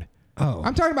baseboard. oh.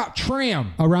 I'm talking about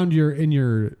trim. Around down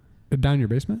your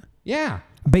basement? Yeah.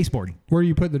 Baseboard. Where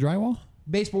you put the drywall?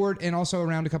 Baseboard and also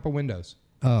around a couple windows.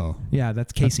 Oh. Yeah,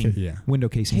 that's casing. yeah. Window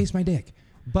casing. Case my dick.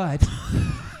 But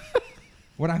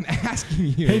what I'm asking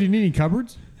you. Hey, do you need any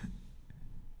cupboards?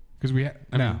 Because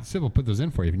I No. mean, Sid will put those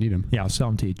in for you if you need them. Yeah, I'll sell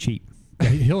them to you cheap. Yeah,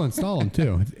 he'll install them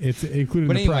too. It's included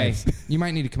But in the anyway, price. you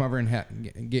might need to come over and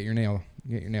get your nail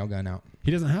gun out. He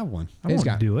doesn't have one. I He's won't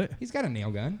got- do it. He's got a nail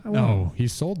gun. Oh No, he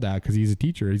sold that because he's a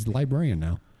teacher. He's a librarian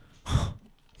now.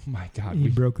 my God. He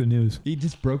broke the news. He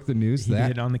just broke the news. He that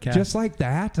did on the cast. Just like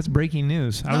that. That's breaking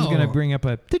news. I was No. going to bring up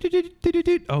a...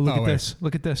 Oh, look Oh, at wait. this.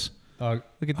 Look at this. Look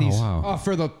at Oh these. wow. Oh,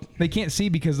 for the. They can't see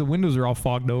because the windows are all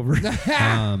fogged over.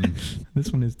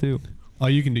 This one is too.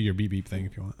 You can do your beep beep thing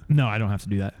if you want. No, I don't have to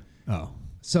do that. Oh.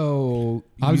 So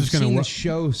I was you've just gonna seen wa- the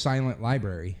show Silent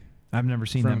Library I've never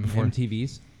seen from that before.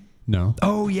 MTV's. No.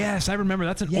 Oh, yes. I remember.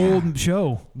 That's an Yeah. old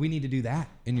show. We need to do that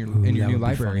in your Ooh, in that your new would be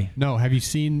library. funny. No. Have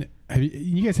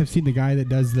you guys have seen the guy that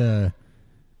does the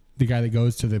guy that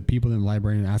goes to the people in the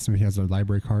library and asks them if he has a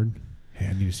library card? Hey,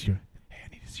 I need to see your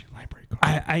library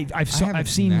card. I've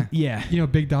seen that. yeah. You know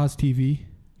Big Dawes TV?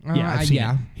 Yeah, I've seen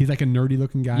yeah, it. He's like a nerdy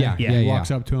looking guy. Yeah, yeah, He yeah.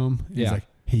 walks up to him. And He's Yeah. like,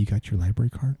 "Hey, you got your library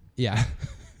card?" yeah.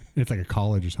 And it's like a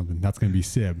college or something. That's gonna be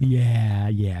Sib.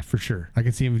 Yeah, for sure. I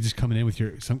can see him just coming in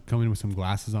with some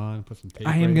glasses on, put some tape.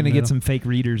 I right am in going to the get middle. some fake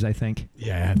readers, I think,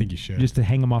 Yeah, I think you should. just to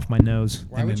hang them off my nose.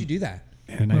 Why would you do that?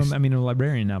 And a nice, Well, I mean, I'm a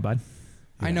librarian now, bud.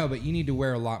 I know, but you need to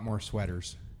wear a lot more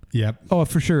sweaters. Yep. Oh,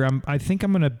 for sure. I think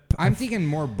I'm going to... I'm thinking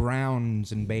more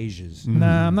browns and beiges.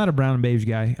 Nah, I'm not a brown and beige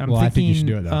guy. I'm Well, thinking, I think you should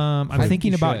do it, though. I'm I think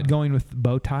thinking you about should. going with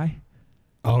bow tie.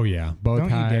 Oh yeah, bow Don't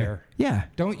tie. you dare. Yeah,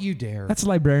 Don't you dare. that's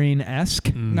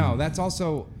librarian-esque. No, that's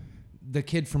also the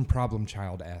kid from Problem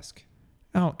Child-esque.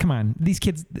 Oh, come on. These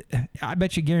kids, I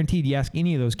bet you guaranteed you ask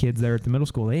any of those kids there at the middle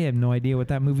school, they have no idea what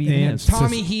that movie even And is.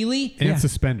 Tommy Healy? And Yeah.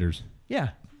 suspenders. Yeah.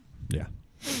 Yeah.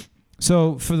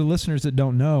 So for the listeners that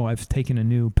don't know, I've taken a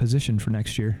new position for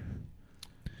next year.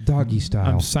 Doggy style.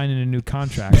 I'm signing a new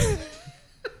contract.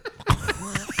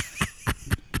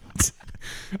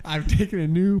 I've taken a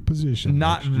new position.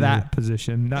 Not next that year.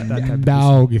 position. Not that type of position.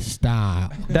 Doggy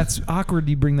style. That's awkward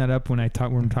you bring that up when when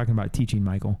I'm talking about teaching,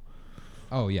 Michael.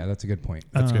 Oh, yeah, that's a good point.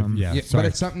 That's good. Yeah. Yeah, Sorry. but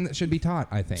it's something that should be taught,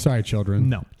 I think. Sorry, children.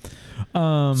 No.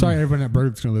 Sorry, everyone at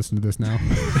Berg's going to listen to this now.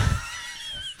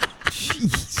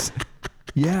 Jeez.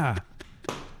 Yeah.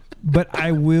 But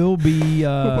I will be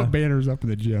We'll put banners up in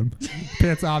the gym.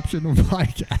 Pants optional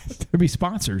podcast. there'll be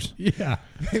sponsors. Yeah.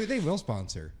 Maybe they will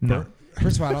sponsor. No.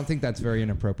 First of all, I don't think that's very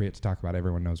inappropriate to talk about.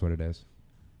 Everyone knows what it is.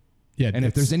 Yeah. And if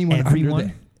it's- there's anyone everyone?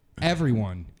 under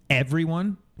everyone,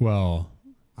 Everyone? well,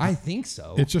 I think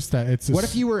so. it's just that it's. What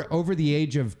if you were over the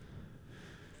age of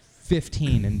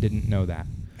 15 and didn't know that?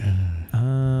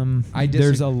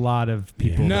 There's a lot of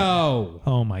people. No.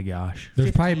 Oh my gosh.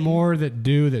 There's probably more that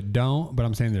do that don't, but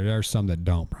I'm saying there are some that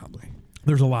don't probably.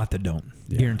 There's a lot that don't.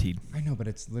 Yeah. Guaranteed. I know, but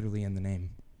it's literally in the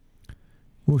name.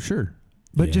 Well, sure.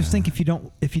 But just Yeah. think if you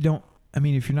don't, I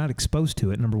mean, if you're not exposed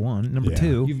to it, number one. Number Yeah.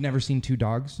 two, You've never seen two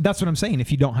dogs? that's what I'm saying.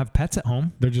 If you don't have pets at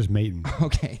home, They're just mating.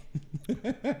 Okay.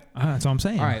 that's all I'm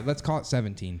saying. All right, let's call it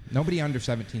 17. Nobody under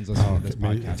 17 is listening to this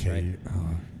podcast, right?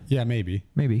 Yeah, maybe.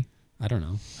 Maybe. I don't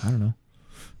know. I don't know.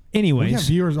 We Anyways. have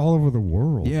viewers all over the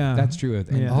world. Yeah. That's true. And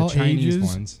Yeah. the All Chinese ages.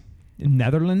 ones.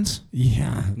 Netherlands,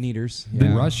 Yeah. Neaters. In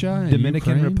Yeah. Russia, and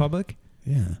Dominican Ukraine. Republic.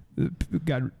 Yeah.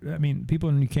 People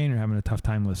in Ukraine are having a tough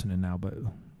time listening now, but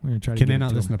we're going to try to Can get they it not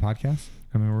to listen them. to podcasts?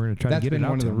 I mean, we're going to try That's to get been it out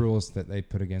one of to the them. rules that they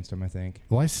put against them, I think.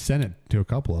 Well, I sent it to a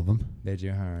couple of them, Did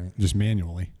you? All right. just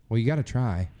manually. Well, you got to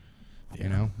try. You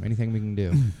know, anything we can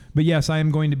do. But yes, I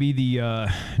am going to be the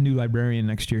new librarian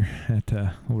next year at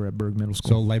over at Berg Middle So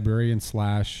School. librarian /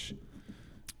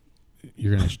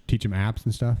 you're gonna teach them apps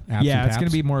and stuff. Apps Yeah, and it's going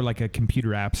to taps? be more like a computer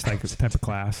apps type of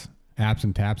class. apps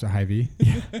and taps at Hy-Vee.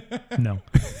 No.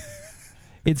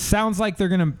 It sounds like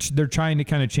they're trying to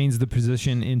kind of change the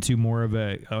position into more of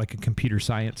a computer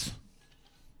science.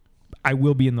 I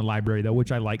will be in the library though,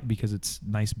 which I like because it's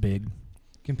nice big.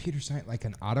 Computer science, like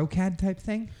an AutoCAD type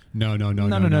thing? No.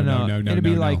 It'd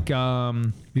be like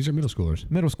These are middle schoolers.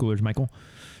 middle schoolers, Michael.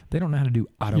 They don't know how to do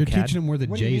AutoCAD. You're teaching them where the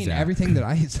What do you J's mean? at. Everything that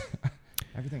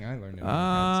everything I learned in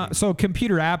AutoCAD seems- So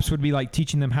computer apps would be like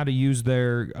teaching them how to use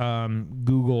their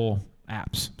Google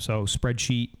apps. So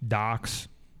spreadsheet, docs,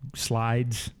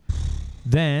 slides.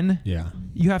 Then Yeah.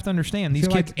 you have to understand I these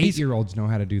feel kids. like 8-year-olds know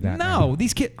how to do that. No,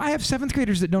 these kids. I have 7th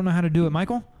graders that don't know how to do it,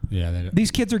 Michael. Yeah.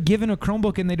 These kids are given a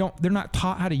Chromebook and they're not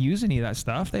taught how to use any of that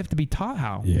stuff. They have to be taught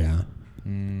how. Yeah.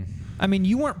 I mean,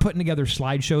 you weren't putting together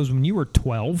slideshows when you were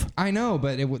 12. I know,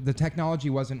 but the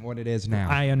technology wasn't what it is now.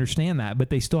 I understand that,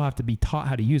 but they still have to be taught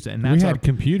how to use it. And We that's had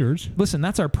computers. listen,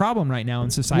 that's our problem right now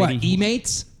in society. What,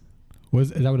 E-mates? Is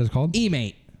that what it's called?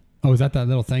 E-mate. Oh, is that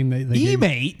little thing they gave?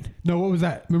 E-mate? No, what was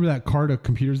that? Remember that card of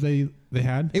computers they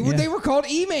had? They were called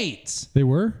E-mates. They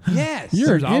were? Yes. You're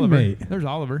There's an Oliver. inmate. There's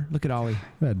Oliver. Look at Ollie.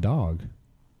 That dog.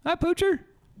 Hi, Poocher.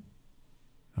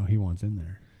 Oh, he wants in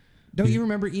there. Don't you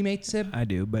remember E-mate, Sib? I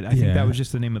do, but I think Yeah. that was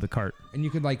just the name of the cart. And you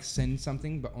could like send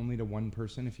something, but only to one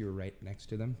person if you were right next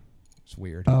to them. It's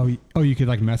weird. Oh, you could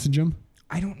like message them?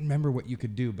 I don't remember what you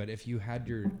could do, but if you had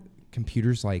your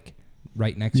computers like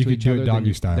right next You to could each do it other, doggy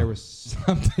then style. there was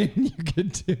something you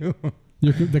could do.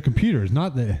 The computers,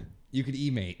 not the... You could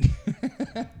E-mate.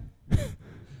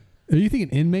 Are you thinking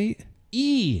inmate?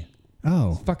 E.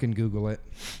 Oh. Fucking Google it.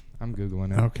 I'm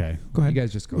Googling it. Okay. Go ahead. You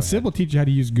guys just go Well, ahead. Sib will teach you how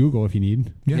to use Google if you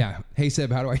need. Yeah. Hey,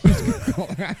 Sib, how do I use Google?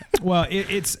 Well,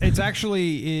 it's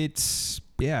actually it's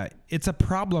a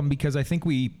problem because I think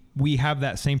we have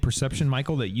that same perception,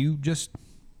 Michael, that you just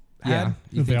Yeah. had.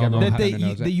 You They think all know everyone That kinda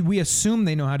knows it? we assume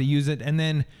they know how to use it, and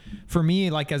then for me,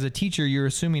 like as a teacher, you're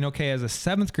assuming okay, as a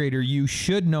 7th grader, you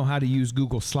should know how to use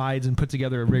Google Slides and put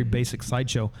together a very basic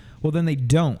slideshow. Well, then they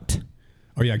don't.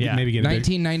 Oh, yeah. Yeah. Maybe get a big...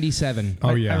 1997. Oh,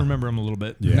 I yeah. remember them a little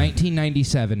bit. Yeah.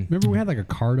 1997. Remember we had like a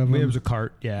card of them? It was a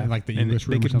cart, yeah, Like the And English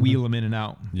they room or could something? wheel them in and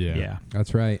out. Yeah. yeah.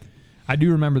 That's right. I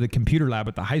do remember the computer lab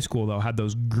at the high school though had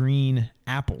those green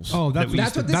apples. Oh, that we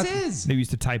That's used what to- this is. They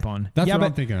used to type on. That's yeah, what but,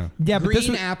 I'm thinking of. Yeah, but this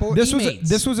Green was, apple this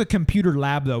E-mates. was a computer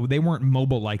lab though. They weren't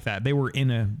mobile like that. They were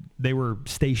they were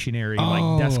stationary like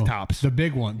desktops. The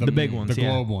big one. The big ones, The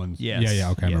yeah. globe ones. Yes.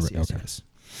 Yeah, okay. I Yes, remember. yes, Okay. yes.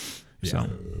 So,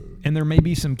 and there may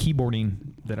be some keyboarding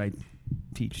that I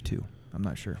teach too. I'm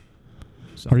not sure.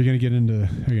 So. Are you going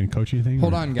to coach anything?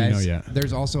 Hold or on, do you know guys. yet?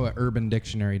 There's also an Urban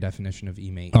Dictionary definition of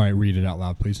E-mate. All right, read it out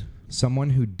loud, please.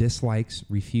 Someone who dislikes,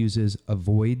 refuses,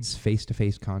 avoids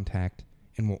face-to-face contact,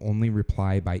 and will only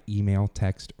reply by email,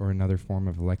 text, or another form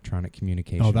of electronic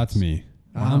communication. Oh, that's me.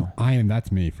 Wow.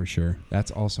 That's me for sure. That's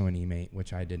also an E-mate,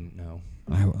 which I didn't know.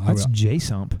 That's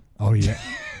J-Sump. Oh, yeah.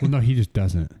 Well, no, he just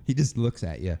doesn't. He just looks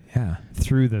at you Yeah,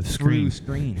 through the through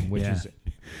screen. screen, which Yeah. is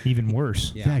Even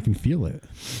worse. Yeah, I can feel it.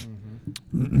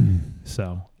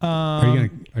 So, Are you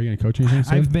gonna coach anything?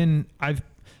 Sid?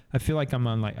 I feel like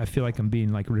I'm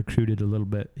being like recruited a little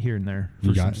bit here and there for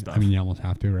You some got. stuff. I mean, you almost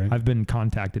have to, right? I've been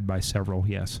contacted by several.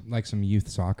 Yes. like some youth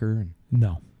soccer. And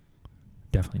No.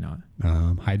 Definitely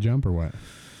not. High jump or what?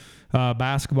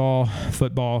 Basketball,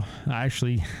 football. I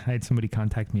had somebody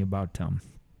contact me about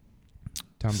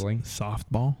tumbling.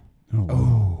 softball, Oh,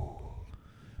 wow.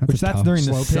 which that's tough, during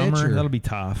the slow pitch summer. or- That'll be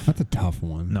tough. That's a tough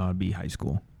one. No, it'd be high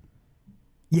school.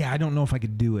 Yeah, I don't know if I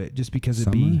could do it just because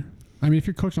it'd be. Summer? I mean, if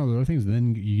you're coaching all the other things,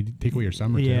 then you take away your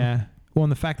summer too. Yeah. Well,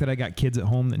 and the fact that I got kids at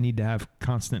home that need to have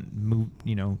constant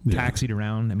Yeah. taxied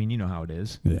around. I mean, you know how it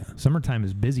is. Yeah. Summertime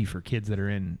is busy for kids that are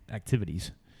in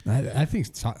activities. I think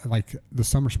like the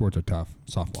summer sports are tough.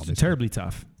 Softball. basically. Terribly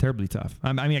tough. Terribly tough.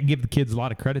 I mean, I give the kids a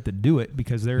lot of credit to do it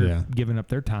because they're Yeah. giving up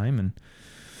their time.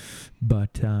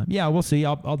 But yeah, we'll see.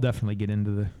 I'll definitely get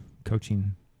into the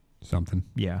coaching. Something.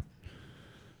 Yeah.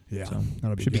 Yeah. So,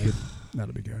 that'll be should be good.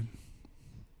 That'll be good.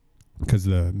 Because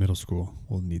the middle school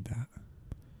will need that.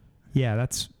 Yeah,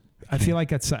 I feel like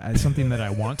that's something that I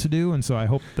want to do. And so I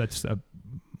hope that's a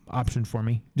option for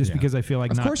me just Yeah. because I feel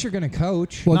like Of course, you're going to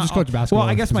coach. Well, not just coach all- basketball. Well,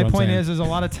 I guess is my what I'm point saying. is a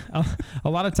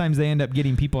lot of times they end up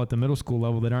getting people at the middle school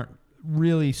level that aren't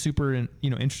really super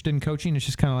interested in coaching. It's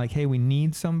just kind of like, hey, we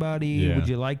need somebody. Yeah. Would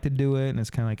you like to do it? And it's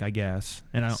kind of like, I guess.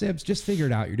 And I don't. Sibs, just figure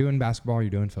it out. You're doing basketball.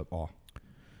 You're doing football.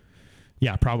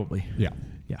 Yeah, probably. Yeah.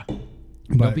 Yeah.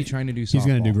 Don't be trying to do softball. He's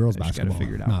going to do girls I just gotta basketball,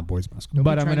 figure it out. not boys basketball.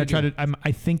 But I'm trying gonna to try to.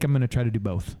 I think I'm gonna try to do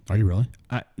both. Are you really?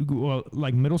 Well,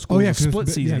 like middle school is a 'cause split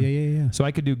it's- season. Yeah. So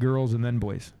I could do girls and then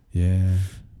boys. Yeah.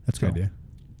 That's a good So- idea.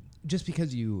 Just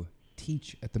because you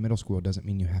teach at the middle school doesn't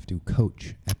mean you have to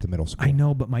coach at the middle school. I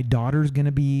know, but my daughter's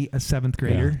gonna be a 7th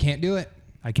grader. You can't do it.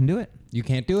 I can do it. You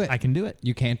can't do it. I can do it.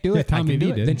 You can't do Yeah, it. Tommy I can V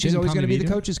do it. did. Then she's Didn't always Tommy going to be V the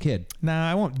do it? coach's kid. Nah,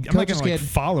 I won't. I'm not Coach's gonna like kid.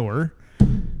 follow her.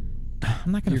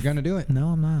 I'm not gonna. You're gonna do it. No,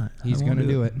 I'm not. He's I won't gonna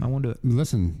do it. I won't do it.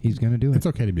 Listen, He's gonna do it. it's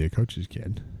okay to be a coach's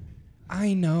kid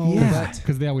I know, Yeah. but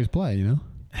because they always play. You know.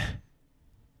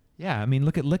 Yeah, I mean,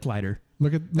 look at Licklider.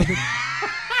 Look at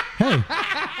hey,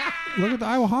 look at the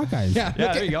Iowa Hawkeyes. yeah, Yeah, look there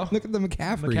at, you go. Look at the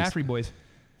McCaffreys. McCaffrey boys.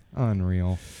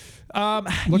 Unreal.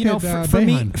 Look You know, at, for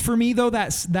me, Boeheim. though,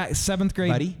 that seventh grade,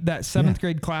 Buddy? that seventh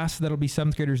grade class that'll be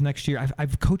seventh graders next year.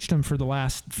 I've coached them for the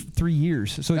last 3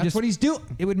 years, so That's what he's doing.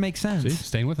 it would make sense. See,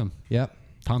 staying with him. Yep.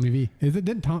 Tommy V. Is it?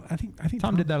 Didn't Tom? I think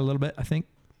Tom did that a little bit, I think.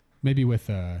 maybe with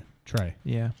Trey.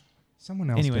 Yeah. Someone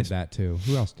else Anyways. did that too.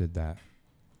 Who else did that?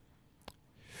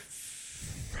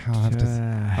 I'm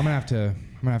gonna have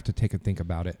to take a think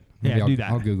about it. Maybe Yeah, I'll, do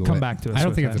that. I'll Google Come it. back to us. I don't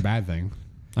with think that. it's a bad thing.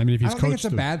 I mean, if I he's don't think coached,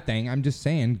 it's a bad thing. I'm just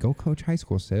saying, go coach high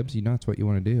school, Sibs. You know that's what you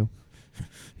want to do.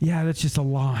 Yeah, that's just a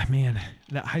lot, man.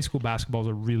 That high school basketball is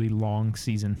a really long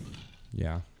season.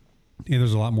 Yeah. yeah,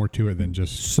 there's a lot more to it than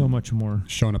just So much more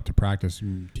showing up to practice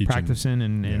and teaching. practicing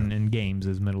and, Yeah. and games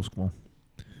as middle school.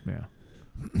 Yeah.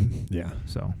 Yeah.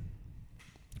 So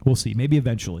we'll see. Maybe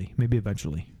eventually.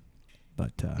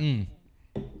 But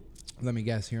Let me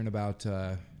guess. Here in about 2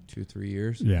 or 3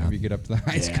 years. Yeah. Maybe you get up to the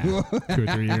high school. 2 or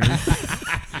 3 years.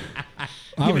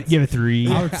 give it 3.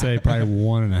 I would say probably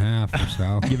 1.5 or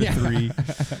so. Give it 3.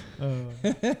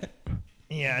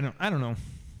 Yeah, I don't know.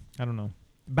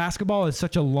 Basketball is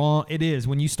such a long. It is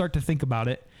when you start to think about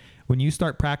it. When you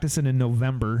start practicing in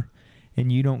November, and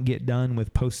you don't get done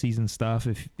with postseason stuff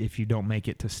if you don't make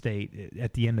it to state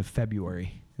at the end of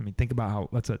February. I mean, think about how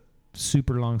that's a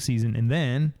super long season, and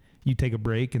then you take a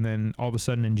break, and then all of a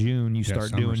sudden in June you start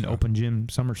summer doing stuff. open gym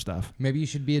summer stuff. Maybe you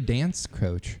should be a dance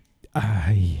coach.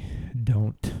 I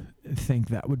don't think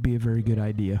that would be a very good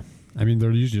idea. I mean,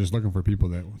 they're usually just looking for people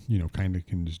that kind of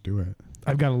can just do it.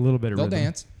 I've got a little bit of They'll rhythm.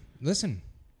 dance. Listen,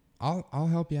 I'll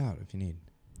help you out if you need.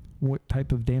 What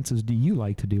type of dances do you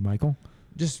like to do, Michael?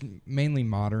 Just mainly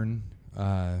modern,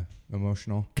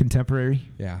 emotional. Contemporary?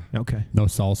 Yeah. Okay. No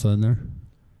salsa in there.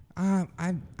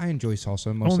 I enjoy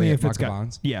salsa mostly Only at if it's got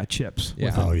Macabans. chips.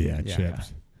 Yeah. Oh yeah, Yeah.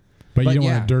 chips. But But you don't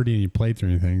yeah. want to dirty any plates or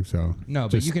anything. So No,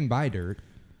 but just- you can buy dirt.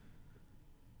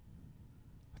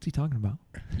 What's he talking about?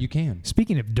 You can.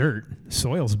 Speaking of dirt,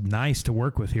 soil's nice to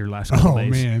work with here last couple Oh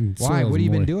days. man, Why? soil's What have you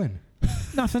been moist. doing?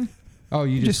 Nothing. Oh,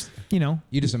 you just Just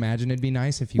you just imagine it'd be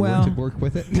nice if you Well- were to work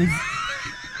with it.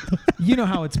 you know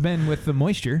how it's been with the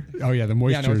moisture. Oh yeah, the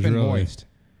moisture yeah, no, it's is been really. moist.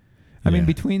 I mean, Yeah.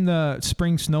 between the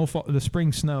spring snowfall, the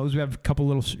spring snows, we have a couple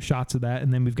little shots of that,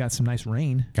 and then we've got some nice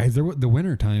rain. Guys, the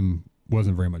winter time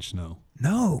wasn't very much snow.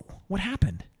 No, what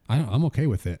happened? I'm okay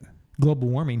with it. Global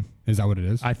warming. Is that what it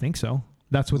is? I think so.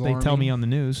 That's what they tell me Warming. on the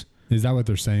news. Is that what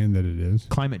they're saying that it is?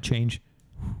 Climate change.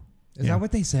 Is Yeah. that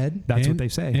what they said? That's And- what they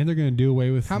say. And they're going to do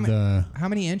away with How the.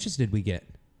 many inches did we get?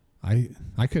 I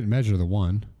couldn't measure the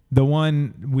one, The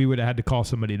one we would have had to call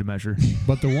somebody to measure.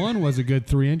 but the one was a good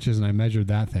 3 inches, and I measured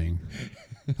that thing.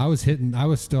 I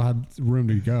still had room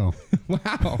to go.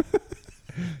 Wow.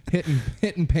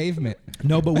 hitting pavement.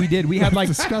 No, but we did. We had like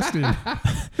Disgusting.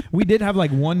 we did have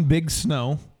like one big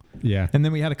snow, Yeah. and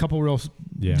then we had a couple real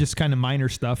Yeah. just kind of minor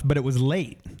stuff, but it was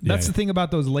late. That's Yeah. the thing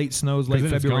about those late snows, late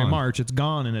then it's February, gone. March. It's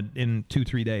gone in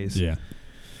 2-3 days. Yeah.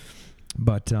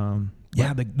 But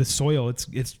yeah, the soil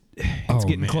it's Oh,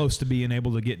 getting man. close to being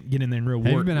able to get in there and real Have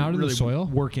you work. been out in the really soil?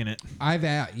 Work in it.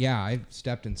 I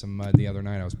stepped in some mud the other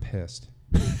night. I was pissed.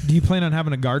 Do you plan on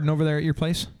having a garden over there at your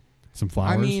place? Some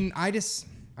flowers.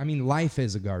 I mean, life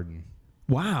is a garden.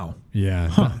 Wow. Yeah.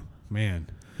 Huh. Man,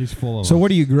 he's full of. So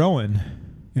what are you growing?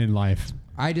 in life?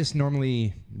 I just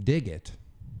normally dig it.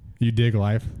 You dig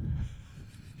life.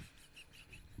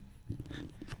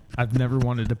 I've never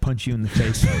wanted to punch you in the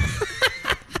face.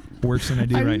 Worse than I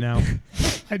do right now.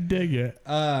 I dig it.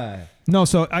 No,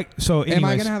 so anyways, Am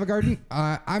I gonna have a garden?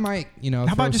 I might. How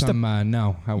Throw about just some.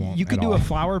 No, I won't. you could at do all. a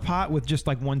flower pot with just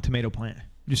like one tomato plant.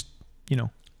 Just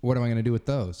What am I gonna do with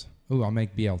those? Ooh, I'll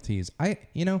make BLTs.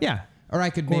 yeah. Or I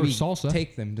could Or maybe salsa.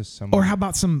 take them to somewhere. Or how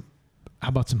about some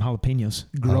jalapenos?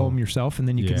 Grow them yourself, and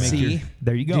then you can Yeah. make See? your.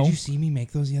 There you go. Did you see me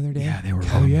make those the other day? Yeah, they were.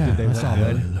 Oh yeah, They I were saw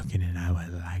good that. looking, and I was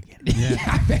liking it. Yeah,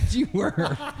 I bet you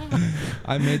were.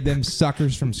 I made them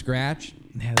suckers from scratch.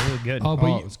 Yeah, they were good. Oh, but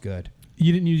Oh, you, it was good.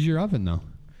 you didn't use your oven though.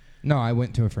 No, I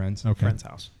went to a friend's. Okay, Friend's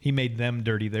house. He made them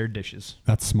dirty their dishes.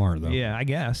 that's smart though. Yeah, I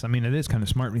guess. I mean, it is kind of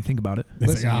smart when you think about it.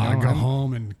 It's Listen, like, you know, go I'm-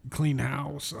 home and clean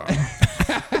house.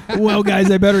 Well, guys,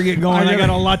 I better get going. I got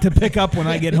a lot to pick up when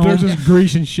I get home. There's just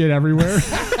grease and shit everywhere.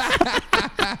 Oh,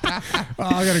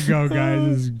 I gotta go,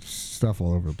 guys. There's stuff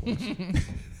all over the place.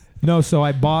 No, so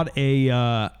I bought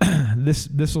a.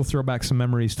 This will throw back some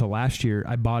memories to last year.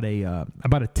 I bought a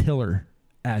tiller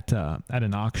at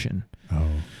an auction.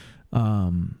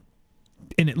 Oh,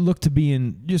 and it looked to be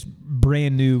in just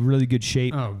brand new, really good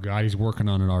shape. Oh God, he's working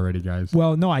on it already, guys.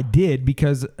 Well, no, I did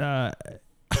because I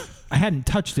hadn't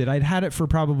touched it. I'd had it for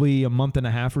probably a month and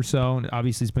a half or so, and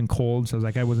obviously it's been cold, so I was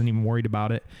like, I wasn't even worried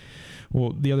about it.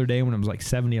 Well, the other day when it was like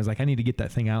 70, I was like, I need to get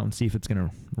that thing out and see if it's going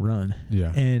to run.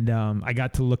 Yeah. And I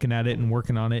got to looking at it and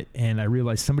working on it, and I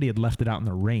realized somebody had left it out in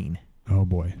the rain. Oh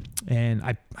boy. And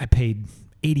I paid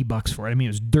 $80 for it. I mean, it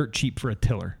was dirt cheap for a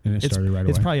tiller. And it started right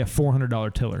It's away. probably a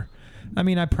 $400 tiller. I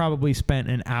mean, I probably spent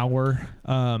an hour.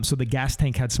 So the gas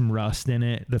tank had some rust in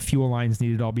it. The fuel lines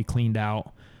needed to all be cleaned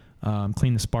out.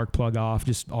 Clean the spark plug off,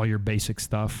 just all your basic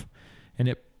stuff. And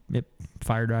it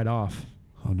fired right off.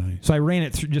 Oh, nice. So I ran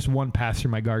it through just one pass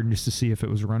through my garden just to see if it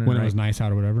was running When right. it was nice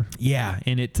out or whatever. Yeah,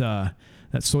 and it that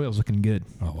soil's looking good.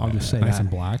 Oh, wow. I'll just say nice that. and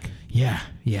black. Yeah.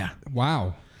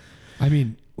 Wow. I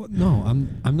mean, no,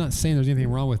 I'm not saying there's anything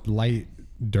wrong with light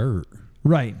dirt.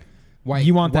 Right. White,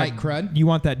 You want white that crud? You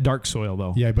want that dark soil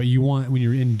though. Yeah, but you want when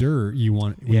you're in dirt, you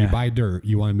want when Yeah. you buy dirt,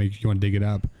 you want to dig it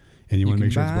up, and you want to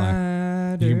make sure it's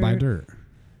black. You can buy dirt.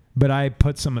 But I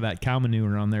put some of that cow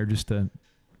manure on there just to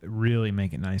really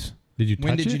make it nice. Did you touch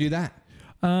When did it? you do that?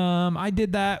 I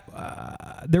did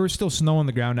that. There was still snow on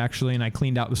the ground actually, and I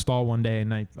cleaned out the stall one day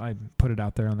and I put it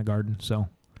out there on the garden. So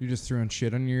You just throwing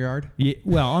shit on your yard? yeah,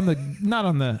 well, not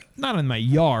in my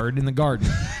yard, in the garden.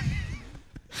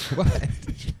 What?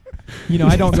 You know,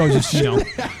 I don't go just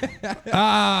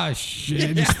Ah,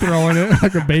 shit. Just throwing it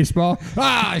like a baseball.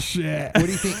 Ah, shit. What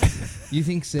do you think? You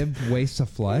think Sib wastes a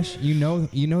flush? You know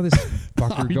this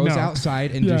fucker I goes know.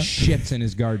 outside and Yeah. just shits in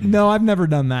his garden. No, I've never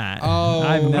done that. Oh.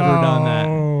 I've never done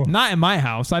Oh. that. Not in my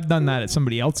house. I've done that at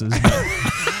somebody else's. but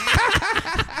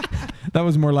that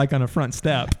was more like on a front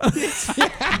step.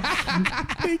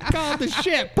 He called the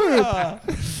shit poop.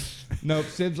 Nope.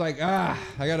 Sib's like, I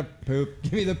gotta poop.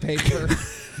 Give me the paper.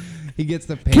 He gets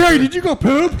the paper. Carrie, did you go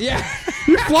poop? Yeah.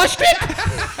 You flushed it?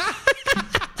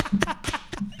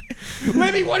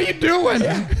 Lemmy, what are you doing?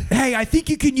 Hey, I think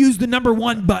you can use the number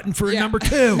 1 button for a Yeah. number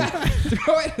 2.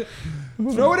 Throw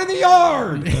it in the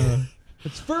yard.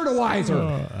 It's fertilizer.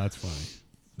 Oh, that's funny.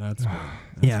 That's funny.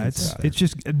 Yeah, it's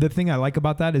just the thing I like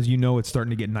about that is it's starting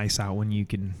to get nice out when you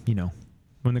can,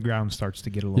 when the ground starts to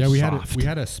get a little soft. we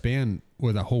had a span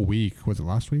with a whole week. Was it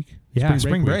last week? Yeah,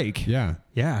 spring week. break. Yeah.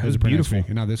 Yeah, it It was was pretty nice beautiful. week.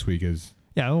 And now this week is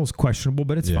Yeah, it was questionable,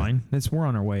 but it's Yeah. fine. We're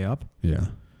on our way up. yeah.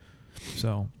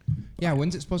 So Yeah.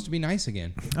 When's it supposed to be nice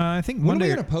again? I think When are Monday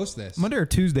we gonna post this? Monday or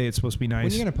Tuesday it's supposed to be When are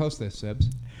nice. you gonna post this, Sibs?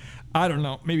 I don't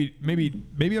know. Maybe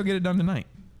I'll get it done tonight.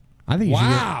 I think you should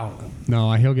Wow.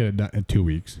 no, he'll get it done in 2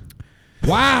 weeks.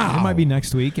 Wow. It might be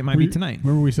next week. It might be tonight.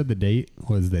 Remember we said the date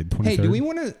was the 23rd? Hey, do we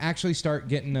want to actually start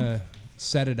getting a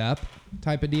set it up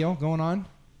type of deal going on?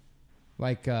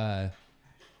 Like,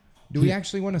 do we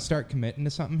actually want to start committing to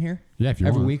something here? Yeah, if you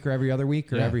every want. week or every other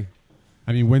week or Yeah. every.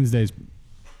 I mean, Wednesday's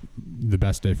the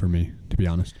best day for me, to be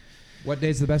honest. What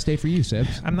day's the best day for you,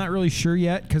 Sibs? I'm not really sure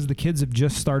yet because the kids have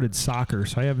just started soccer,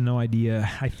 so I have no idea.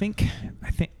 I think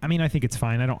it's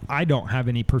fine. I don't have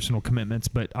any personal commitments,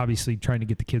 but obviously trying to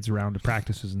get the kids around to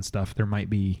practices and stuff, there might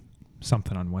be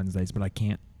something on Wednesdays, but I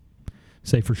can't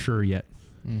say for sure yet.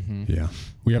 Mm-hmm. Yeah.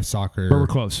 We have soccer. But we're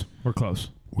close. We're close.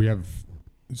 We have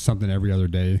something every other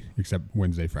day except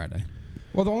Wednesday, Friday.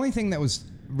 Well, the only thing that was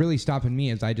really stopping me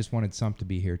is I just wanted Sump to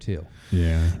be here too.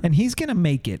 Yeah. And he's gonna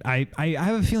make it. I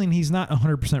have a feeling he's not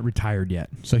 100% retired yet.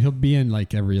 So he'll be in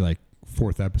like every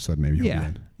fourth episode maybe. He'll Yeah, be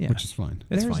in, yeah. Which is fine.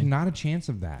 It's There's fine. not a chance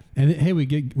of that. And hey, we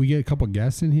get a couple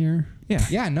guests in here. Yeah.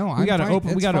 Yeah, no, We got an open.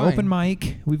 We it's got an fine. open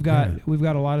mic. We've got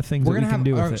a lot of things We're that we gonna can have.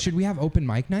 do with it. Should we have open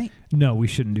mic night? No, we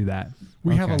shouldn't do that.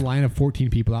 We have a Okay. line of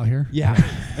 14 people out here. Yeah,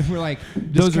 and we're like,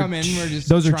 just Those come are in. We're just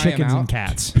those are try 'em chickens out. and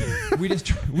cats. we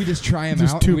just try them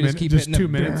Just out. 2 we minutes. Just keep Just hitting 2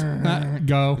 the minutes. brrrr,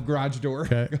 Go. the garage door.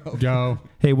 Okay. Go.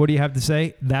 Hey, what do you have to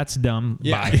say? That's dumb.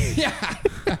 Yeah, Bye.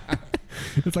 yeah.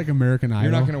 It's like American Idol.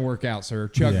 You're not gonna work out, sir.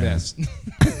 Chug Yeah. this.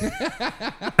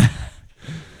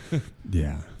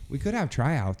 Yeah. We could have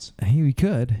tryouts. Hey, we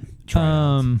could.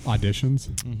 Auditions.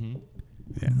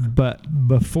 But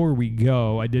before we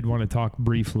go, I did want to talk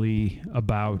briefly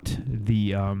about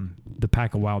the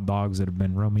pack of wild dogs that have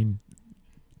been roaming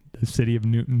the city of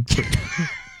Newton.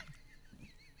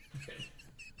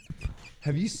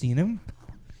 Have you seen him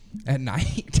at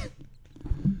night?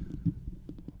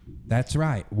 That's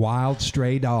right. Wild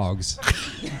stray dogs.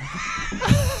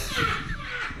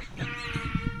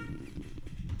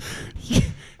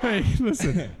 Hey,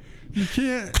 listen. You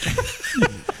can't.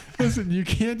 Listen, you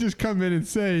can't just come in and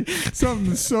say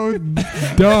something so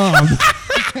dumb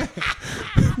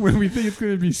when we think it's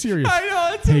going to be serious. I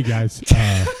know. Hey guys,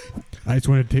 I just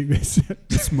want to take this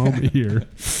this moment here.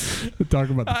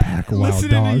 Talking about the pack of wild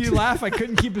Listening dogs. to you laugh, I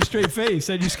couldn't keep a straight face.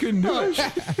 I just couldn't do it.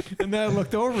 And then I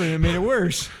looked over and it made it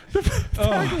worse.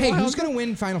 Hey, who's gonna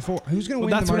win Final Four? Who's gonna win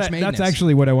That's the March Madness? that's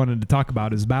actually what I wanted to talk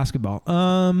about is basketball.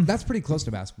 That's pretty close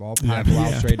to basketball. Yeah. Pack of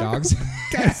wild stray dogs.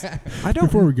 I don't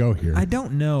Before we go here, I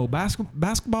don't know.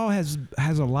 Basketball has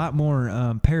a lot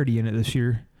more parity in it this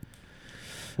year.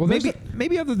 Well,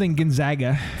 Maybe other than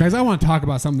Gonzaga. guys, I want to talk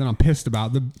about something I'm pissed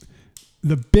about.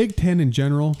 The Big Ten in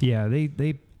general Yeah, they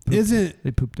isn't.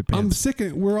 they pooped their I'm pants. sick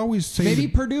of. We're always saying. maybe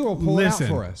Purdue will pull listen, it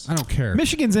out for us. I don't care.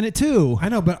 Michigan's in it too. I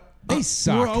know, but They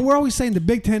suck. We're always saying the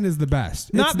Big Ten is the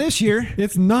best. Not this year.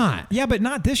 It's not. Yeah, but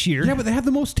not this year. Yeah, but they have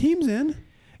the most teams in.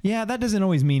 Yeah, that doesn't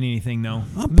always mean anything, though.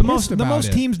 I'm the pissed most about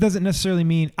it. teams doesn't necessarily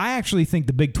mean. I actually think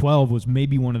the Big 12 was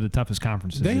maybe one of the toughest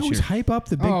conferences They this always year. hype up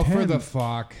the Big Oh, Ten. for the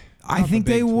fuck! I Not think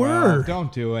the they Big 12. were.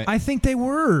 Don't do it. I think they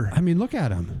were. I mean, look at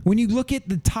them. When you look at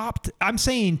the top, I'm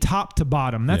saying top to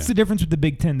bottom. That's Yeah. the difference with the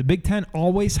Big Ten. The Big Ten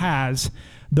always has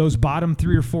those bottom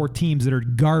 3 or 4 teams that are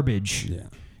garbage. Yeah.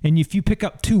 And if you pick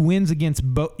up 2 wins against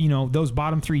those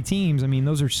bottom 3 teams, I mean,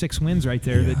 those are 6 wins right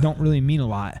there that don't really mean a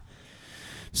lot.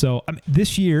 So I mean,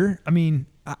 this year, I mean,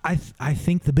 I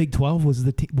think the Big 12 was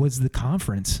the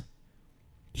conference.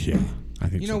 Yeah, I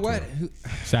think. You so know what? too.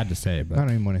 Sad to say, but I don't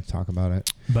even want to talk about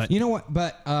it. But You know what?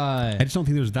 But I just don't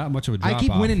think there's that much of a drop I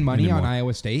keep off winning money on anymore.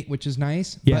 Iowa State, which is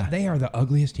nice. Yeah. But they are the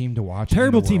ugliest team to watch.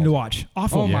 terrible in the team to world. watch.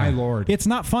 Awful. Oh my Yeah. lord! It's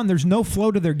not fun. There's no flow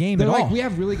to their game They're at like, all. we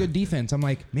have really good defense. I'm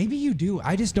like, maybe you do.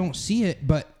 I just don't see it.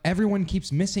 But everyone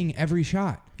keeps missing every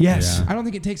shot. Yes. Yeah. I don't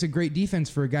think it takes a great defense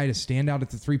for a guy to stand out at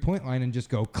the 3-point line and just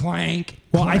go clank.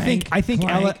 Well, clank, I think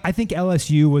clank. I think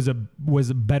LSU was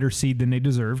a better seed than they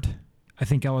deserved. I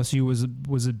think LSU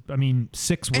was I mean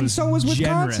 6 was And so was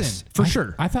generous, Wisconsin. for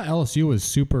sure. I thought LSU was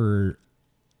super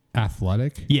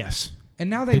athletic. Yes. And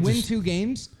now they It win just- 2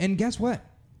 games. And guess what?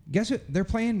 Guess what? They're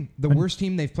playing the worst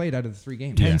team they've played out of the 3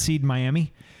 games. 10 seed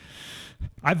Miami.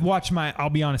 I'll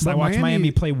be honest, But I watched Miami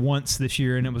Miami play once this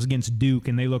year and it was against Duke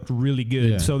and they looked really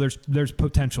good. Yeah. So there's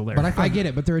potential there. But I get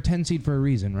it, but they're a 10 seed for a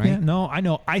reason, right? yeah, no, I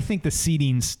know. I think the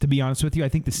seedings, to be honest with you, I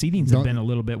think the seedings have Don't- been a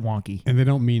little bit wonky. And they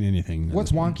don't mean anything.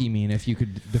 What's wonky mean if you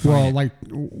could define Well, it? like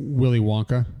Willy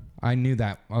Wonka. I knew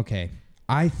that. Okay.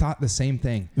 I thought the same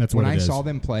thing. That's when what it I is. saw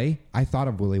them play, I thought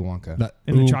of Willy Wonka. That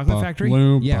In the Chocolate Factory?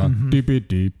 Loompa, Yeah. Deep,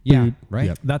 deep, Yeah, deep. right?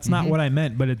 Yep. That's not what I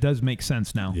meant, but it does make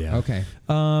sense now. Yeah. Okay.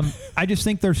 I just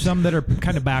think there's some that are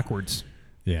kind of backwards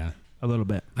Yeah. a little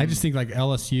bit. I just think like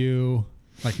LSU,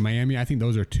 like Miami, I think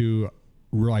those are 2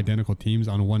 real identical teams.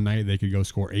 On one night, they could go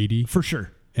score 80. For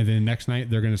sure. And then next night,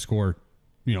 they're going to score,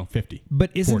 50.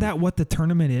 But isn't 40. that what the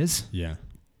tournament is? Yeah.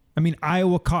 I mean,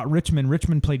 Iowa caught Richmond.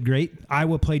 Richmond played great.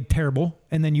 Iowa played terrible.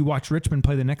 And then you watch Richmond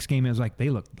play the next game, and it was like they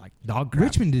looked like dog crap.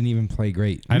 Richmond didn't even play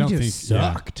great. I We don't just think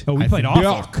sucked. Oh, we I played think-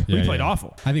 awful. We Yeah, played yeah.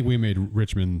 awful. I think we made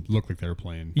Richmond look like they were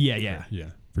playing. Yeah, yeah. Yeah.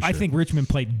 For sure. I think Richmond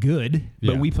played good,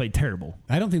 but Yeah. we played terrible.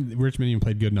 I don't think Richmond even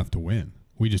played good enough to win.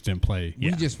 We just didn't play. We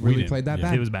just we really didn't. played that Yeah.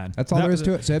 bad. It was bad. That's all That there is was-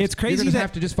 to it, Sibs. it's crazy You're gonna that-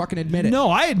 have to just fucking admit it. No,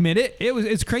 I admit it.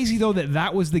 It's crazy though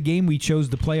that was the game we chose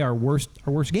to play our worst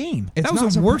game. It's That was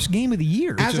not the surpri- worst game of the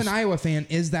year. As an Iowa fan,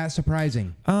 is that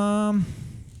surprising?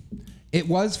 It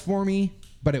was for me,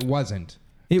 but it wasn't.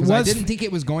 It 'Cause I was- didn't think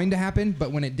it was going to happen,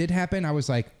 but when it did happen, I was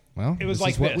like, well, It was this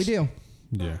like is what we this. do.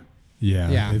 Yeah. Yeah.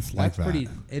 Yeah, It's like that's that. pretty.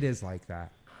 It is like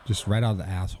that. Just right out of the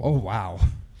asshole. Oh wow.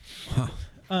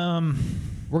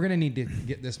 We're gonna need to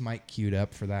get this mic queued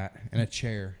up for that and a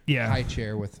chair. Yeah. High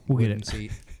chair with We'll get wooden it.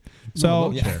 seat.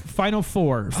 So Yeah. Final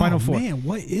Four. Oh, man,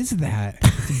 what is that?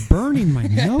 It's burning my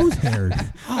nose hairs.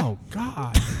 Oh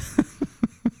God.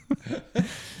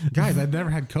 Guys, I've never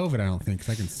had COVID. I don't think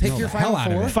because I can smell your the hell Final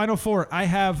out Four. of it. Final Four. I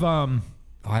have I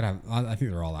think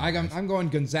they're all out. I'm going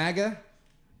Gonzaga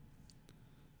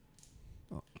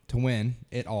to win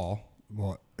it all.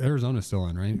 Well, Arizona's still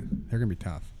in, right? They're gonna be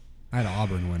tough. I had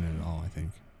Auburn win it all. I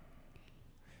think.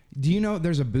 Do you know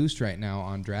there's a boost right now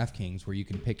on DraftKings where you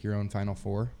can pick your own Final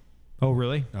Four? Oh,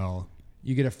 really? Oh,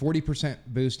 You get a 40%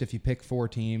 boost if you pick 4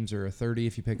 teams, or a 30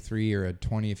 if you pick 3, or a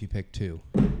 20 if you pick 2.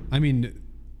 I mean,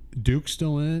 Duke's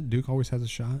still in it. Duke always has a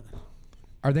shot.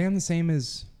 Are they on the same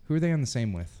as who are they on the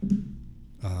same with?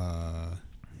 I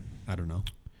don't know.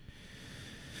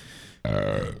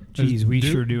 Jeez, we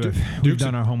Duke- sure do. Duke- We've Duke's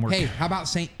done our homework. Hey, how about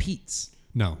St. Pete's?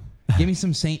 No. Give me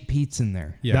some St. Pete's in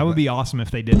there. Yeah, that would but- be awesome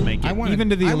if they did make it, I won even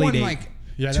to the I Elite won Eight. like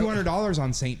Yeah, that- $200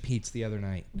 on St. Pete's the other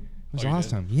night. It was Oh, you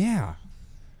awesome. Yeah.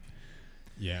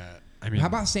 Yeah. I mean, How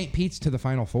about St. Pete's to the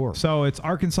Final Four? So it's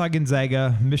Arkansas,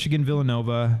 Gonzaga, Michigan,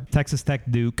 Villanova, Texas Tech,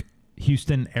 Duke,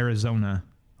 Houston, Arizona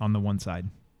on the one side.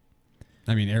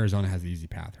 I mean, Arizona has the easy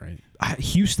path, right?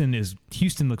 Houston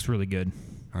looks really good.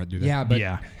 do that. Yeah, but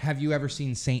Yeah. have you ever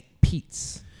seen St.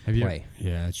 Pete's Have you? play?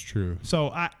 Yeah, it's true. So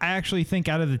I actually think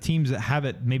out of the teams that have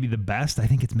it maybe the best, I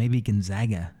think it's maybe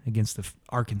Gonzaga against the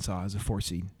Arkansas as a 4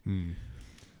 seed.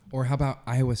 Or how about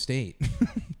Iowa State?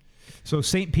 So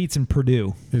St. Pete's and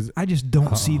Purdue. I just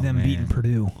don't see them man. beating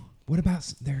Purdue. What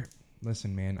about their?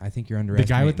 Listen, man, I think you're The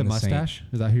underestimating guy with the Saint- mustache?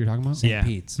 Is that who you're talking about? St.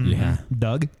 Pete's. Mhm. Yeah.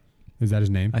 Doug, Is that his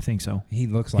name? I think so. He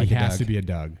looks like he a has Doug. to be a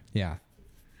Doug. Yeah.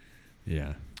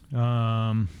 Yeah.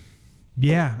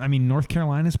 Yeah, I mean North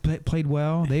Carolina's played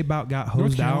well. They about got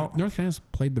hosed out. North Carolina's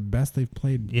played the best they've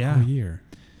played Yeah. all year.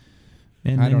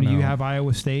 And I then don't you know. have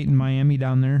Iowa State and Miami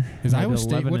down there. Is at Iowa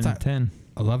State- 11 what's and that? 10?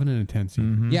 11 and a 10 seed.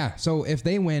 Mhm. Yeah. So if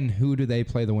they win, who do they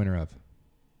play the winner of?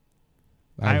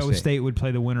 Iowa State would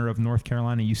play the winner of North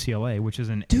Carolina UCLA, which is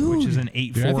an Dude.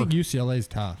 8-4. Dude, I think UCLA's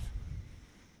tough.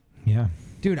 Yeah.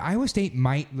 Dude, Iowa State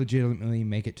might legitimately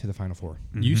make it to the Final Four.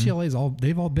 UCLA's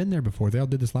they've all been there before. They all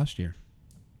did this last year.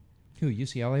 Who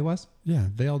UCLA was? Yeah,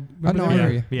 they all. I know, I hear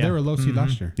you. Yeah. They were a low seed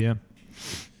last year, Yeah.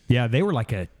 Yeah, they were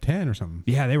like 10 or something.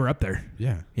 they were up there.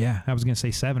 Yeah, Yeah, I was going to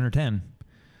say 7 or 10.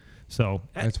 So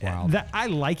That's wild. I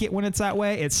like it when it's that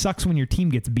way. It sucks when your team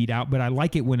gets beat out, but I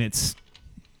like it when it's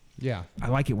Yeah.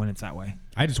 that way.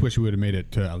 I just wish we would have made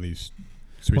it to at least.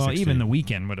 Sweet Well, 16. even the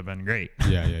weekend would have been great.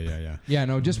 Yeah. Yeah,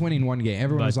 no, just winning one game.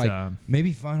 Everyone was But, like,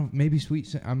 maybe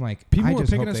sweet. I'm like, People I were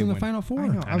just picking hope us they in the win. Final Four. I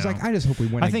know. I was I like, know. I just hope we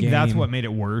win. I think that's what made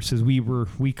it worse is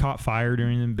we caught fire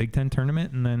during the Big Ten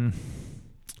tournament and then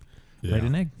laid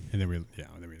an egg. And then we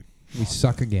we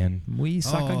suck again. We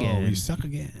suck again. We suck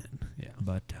again. Yeah.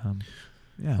 But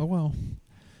yeah. Oh well.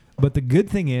 But the good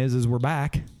thing is we're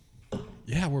back.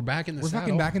 Yeah, we're back in the We're saddle.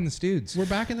 fucking back in the studs. We're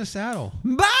back in the saddle.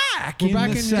 Back We're in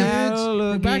back the in saddle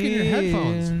We're back in your again.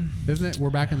 headphones, isn't it? We're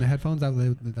back in the headphones.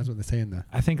 That's what they say in the.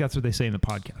 I think that's what they say in the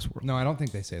podcast world. No, I don't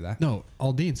think they say that. No,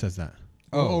 Aldine says that.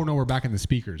 Oh. No, we're back in the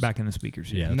speakers. Back in the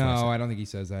speakers. Yeah. that's No, what I said. I don't think he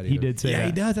says that either. He did say Yeah, that.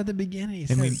 he does at the beginning.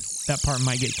 He And said- that part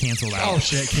might get canceled out. Oh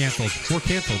shit! Canceled. We're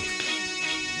canceled.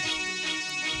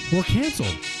 We're canceled.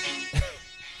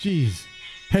 Jeez.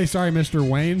 Hey, sorry, Mr.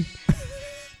 Wayne.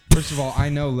 First of all, I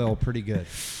know Lil pretty good.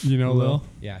 You know Lil?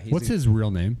 Yeah. What's his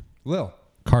real name? Lil?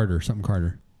 Carter. Something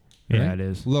Carter. Yeah, Right? it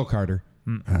is. Lil Carter.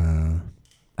 I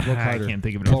Carter. can't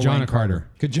think of it. Lil all. John Wayne Carter.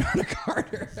 Kajana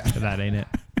Carter. That ain't it.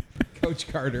 Coach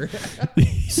Carter.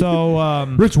 So,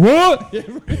 Rich, what?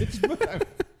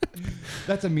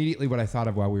 That's immediately what I thought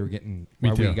of while we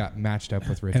Me too. got matched up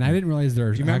with Richmond. And I didn't realize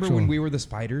there's. Do you remember actual, when we were the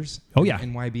Spiders? Oh, yeah.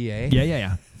 In YBA.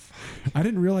 yeah. I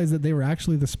didn't realize that they were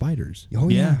actually the Spiders. Oh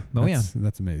yeah. Oh, yeah.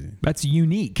 That's amazing. That's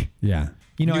unique. Yeah.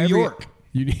 You know, New every- York.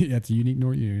 That's a unique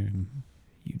North. Unique.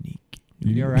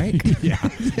 You all right? Yeah.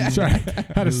 Sorry.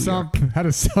 Had a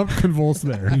sub convulse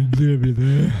there.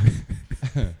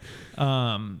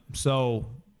 So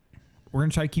we're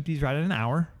gonna try to keep these right at an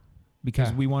hour because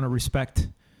Okay. we want to respect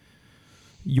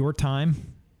your time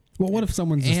Well, what if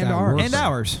someone's just And at ours. work? and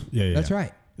ours. Yeah. That's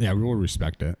right. Yeah, we will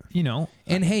respect it. You know,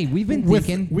 And hey, we've been We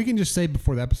thinking. can just say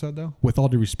before the episode though, with all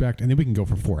due respect, and then we can go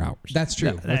for 4 hours. That's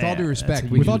true. That- With all due yeah, respect,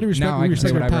 that's we with can, all due respect, now we I can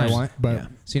say respect whatever our I time, want. But Yeah.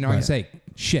 So now I can say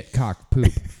shit, cock,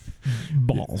 poop.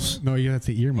 balls. no, you have to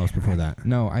say earmuffs before that.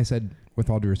 No, I said with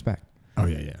all due respect. Oh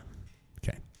yeah.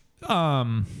 Okay.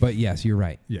 But yes, you're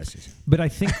right. Yes. But I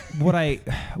think what I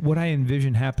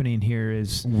envision happening here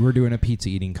is We're doing a pizza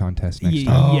eating contest next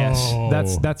time. yes, Oh.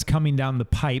 that's coming down the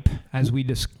pipe as we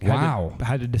Wow.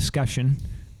 had a discussion,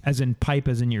 as in pipe,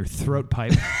 as in your throat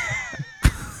pipe.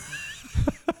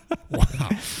 Wow.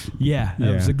 Yeah,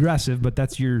 that was Yeah. aggressive, but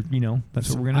that's that's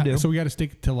what we're gonna do. So we got to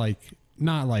stick to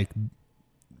not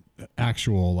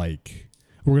actual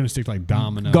we're gonna stick to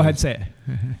dominoes. Go ahead, say it.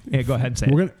 Yeah, go ahead and say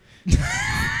it. We're gonna.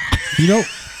 you know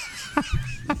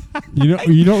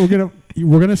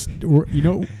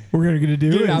what we're gonna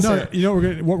do. Get it out there. You know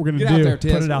what we're gonna Get do. out there,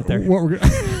 Tiz. Put it out there. What we're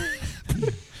gonna.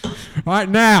 All right,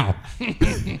 now.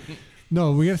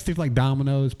 No, we gotta stick to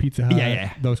Domino's, Pizza Hut,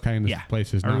 Yeah. those kind of Yeah,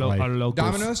 places. our, Not our locals.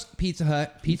 Domino's, Pizza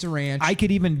Hut, Pizza Ranch. I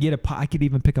could even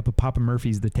pick up a Papa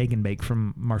Murphy's, the take and bake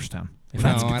from Marshtown. No,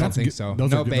 I don't think good. so.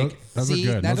 Those No are good. bake. Those See,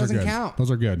 are good. that Those are doesn't good. count.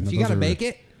 Those are good. If you gotta bake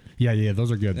it, Yeah,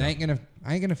 those are good. I ain't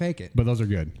gonna fake it. But those are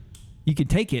good. You could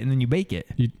take it and then you bake it.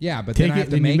 Yeah, but Take then I it, have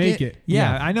to then you make make it.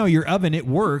 Yeah, I know your oven. It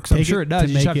works. I'm Take sure it it does. to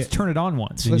You just make have to it. turn it on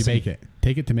once. Then Listen. you bake it.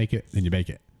 Take it to make it, then you bake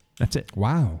it. That's it.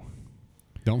 Wow.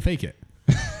 Don't fake it.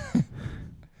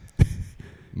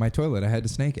 My toilet, I had to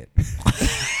snake it.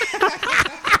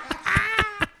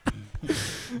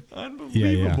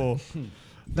 Unbelievable.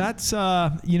 That's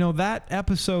that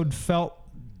episode felt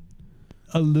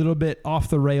a little bit off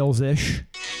the rails ish.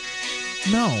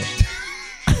 No,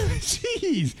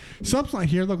 Jeez. Something like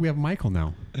here. Look, we have Michael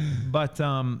now. but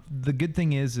the good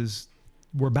thing is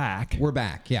we're back. We're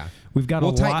back. Yeah. We've got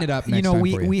We'll a tighten lot. it up You next know, time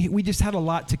we, for you. we just had a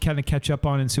lot to kind of catch up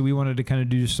on, and so we wanted to kind of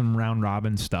do some round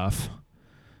robin stuff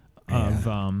of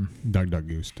Duck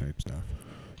Goose type stuff.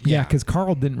 yeah, because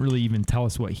Carl didn't really even tell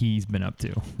us what he's been up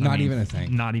to. Not even a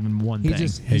thing. Not even one He thing.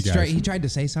 just Hey, guys. he tried to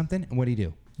say something, and what did he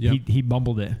do? Yep. He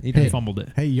bumbled it. He He did. fumbled it.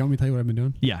 Hey, you want me to tell you what I've been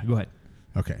doing? Yeah, go ahead.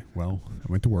 Okay. Well,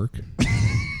 I went to work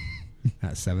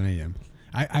at 7 a.m.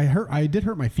 I did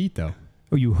hurt my feet though.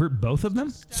 Oh, you hurt both of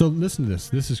them? So listen to this.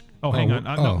 This is. Oh, hang on.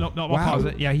 No, I'll Wow. pause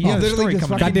it. Yeah, he He has a literally story just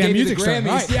coming. fucking Goddamn gave you the music starting.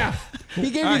 Grammys. Right. Yeah. He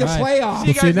gave you All the right. playoff.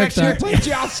 We'll see you next time. Played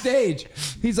you off stage.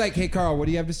 He's like, hey, Carl, what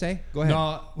do you have to say? Go ahead.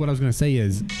 No, what I was gonna say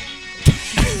is.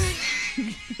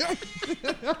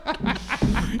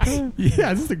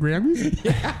 Yeah, is this the Grammys?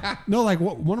 Yeah. No, like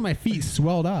one of my feet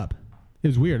swelled up. It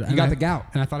was weird. You got the gout.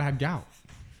 and I thought I had gout.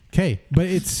 Okay, but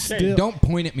it's still. Don't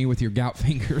point at me with your gout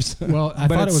fingers. Well, I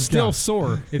But thought it's it was still gout.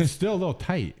 sore. It's still a little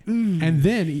tight, and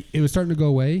then it was starting to go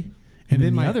away, And then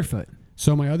then my my other foot.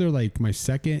 So my other my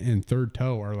second and third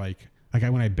toe are like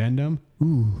when I bend them,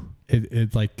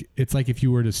 it's like if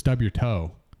you were to stub your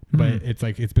toe, but it's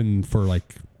like it's been for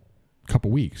like a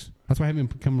couple weeks. That's why I haven't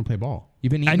been coming to play ball.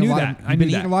 You've been I eating knew a lot. that. Of, I you've knew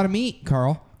been that. eating a lot of meat,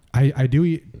 Carl. I do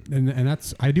eat and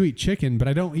that's I do eat chicken, but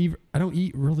I don't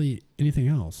eat really anything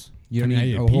else. You don't I eat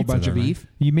eat a whole pizza, bunch of don't I? beef.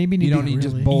 You maybe need You don't to eat just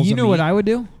really- bowls You of know what meat? I would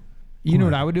do? You know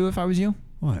What? what I would do if I was you?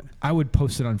 What? I would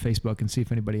post it on Facebook and see if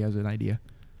anybody has an idea.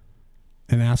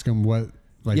 And ask them what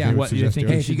Yeah, they would what you suggest think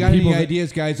doing. Hey, If you got People any that-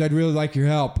 ideas, guys, I'd really like your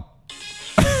help.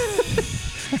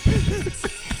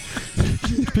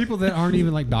 people that aren't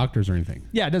even like doctors or anything.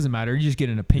 Yeah, it doesn't matter. You just get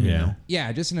an opinion. Yeah. Though.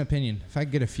 Yeah, just an opinion. If I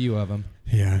could get a few of them.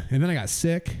 Yeah, and then I got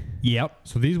sick. Yep.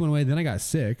 So these went away. Then I got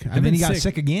sick. And then he got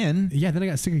sick again. Yeah, then I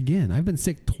got sick again. I've been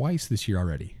sick twice this year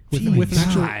already with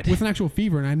Jeez. an actual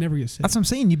fever, and I never get sick. That's what I'm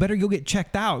saying. You better go get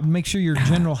checked out and make sure your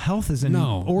general health is in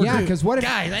No. order. Yeah, because what if...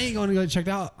 Guys, I ain't going to go checked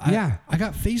out. Yeah. I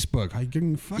got Facebook. I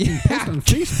can fucking Yeah. post on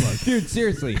Facebook. Dude,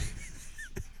 seriously.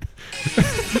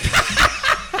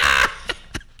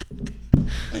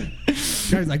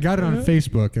 Guys, I got it on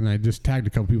Facebook, and I just tagged a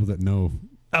couple people that know.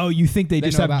 Oh, you think they They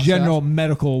just know have about general stuff?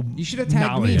 medical You should have tagged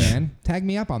knowledge. me, man. Tag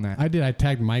me up on that. I did. I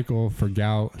tagged Michael for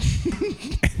gout,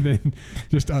 and then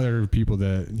just other people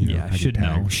that Yeah, I could should know.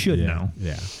 tag. Should Yeah, know.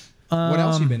 Yeah. What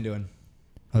else you been doing?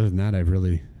 Other than that, I've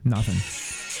really. Nothing.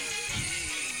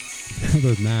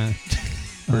 Other than that,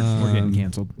 We're getting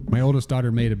canceled. my oldest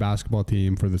daughter made a basketball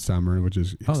team for the summer, which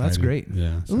is Oh, that's exciting. great.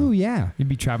 Yeah. So, Ooh, yeah. You'd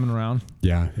be traveling around.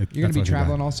 yeah. You're going to be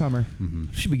traveling all summer.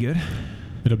 Should be good.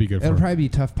 It'll be good. It'll for her. probably be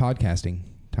tough podcasting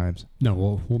times. No,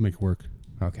 we'll make it work.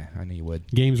 Okay, I knew you would.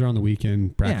 Games are on the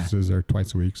weekend. Practices are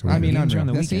twice a week. So I mean, games are on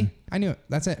the That's- weekend. see? I knew it.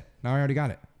 That's it. Now I already got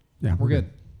it. yeah, We're good.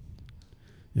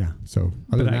 Yeah. So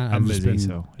other than that, I'm I've just busy, been,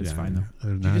 so it's fine, though. Other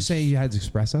than Did you that, just say you had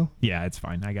espresso? Yeah, it's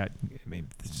fine. I got maybe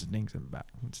stings in the back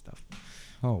and stuff.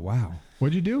 Oh, wow.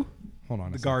 what'd you do? Hold on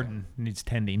a The second. garden needs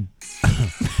tending.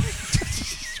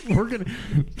 We're gonna.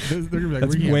 They're gonna be like,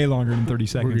 That's we're way longer than 30 We're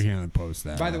seconds. gonna post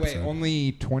that. By the way,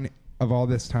 only 20 of all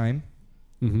this time,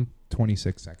 Mm-hmm.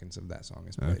 26 seconds of that song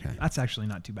is played. Okay. That's actually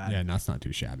not too bad. Yeah, that's not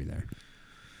too shabby there.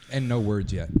 And no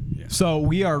words yet. So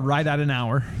we are right at an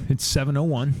hour. It's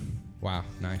 7:01. Wow,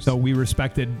 nice. So we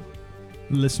respected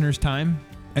listeners' time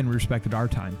and we respected our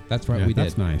time. that's right, Yeah, we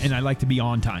that's did. nice. And I like to be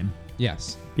on time.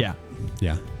 Yes. Yeah,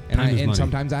 Yeah. And, Time is money.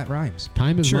 sometimes that rhymes.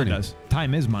 Time is sure money. it does.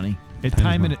 Time is money. Time is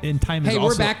Time money. and time is Hey, we're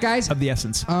also back, guys. of the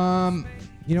essence.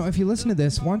 You know, if you listen to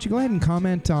this, why don't you go ahead and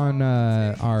comment on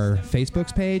our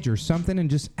Facebook's page or something and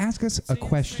just ask us a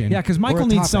question. Yeah, because or a Michael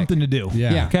needs topic. something to do.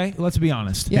 Yeah. Yeah. Okay, let's be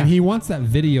honest. Yeah. And he wants that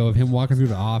video of him walking through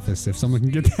the office. If someone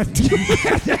can get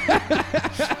that.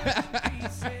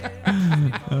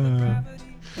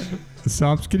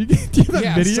 Sumps, can you get do you have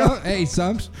that video? Hey,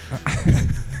 Sumps.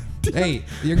 Hey,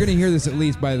 you're going to hear this at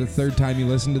least by the third time you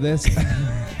listen to this.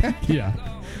 Yeah.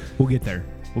 We'll get there.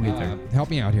 We'll get there. Help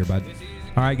me out here, bud.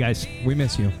 All right, guys. We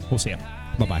miss you. We'll see you.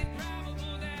 Bye bye.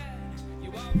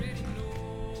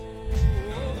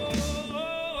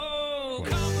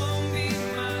 Come on.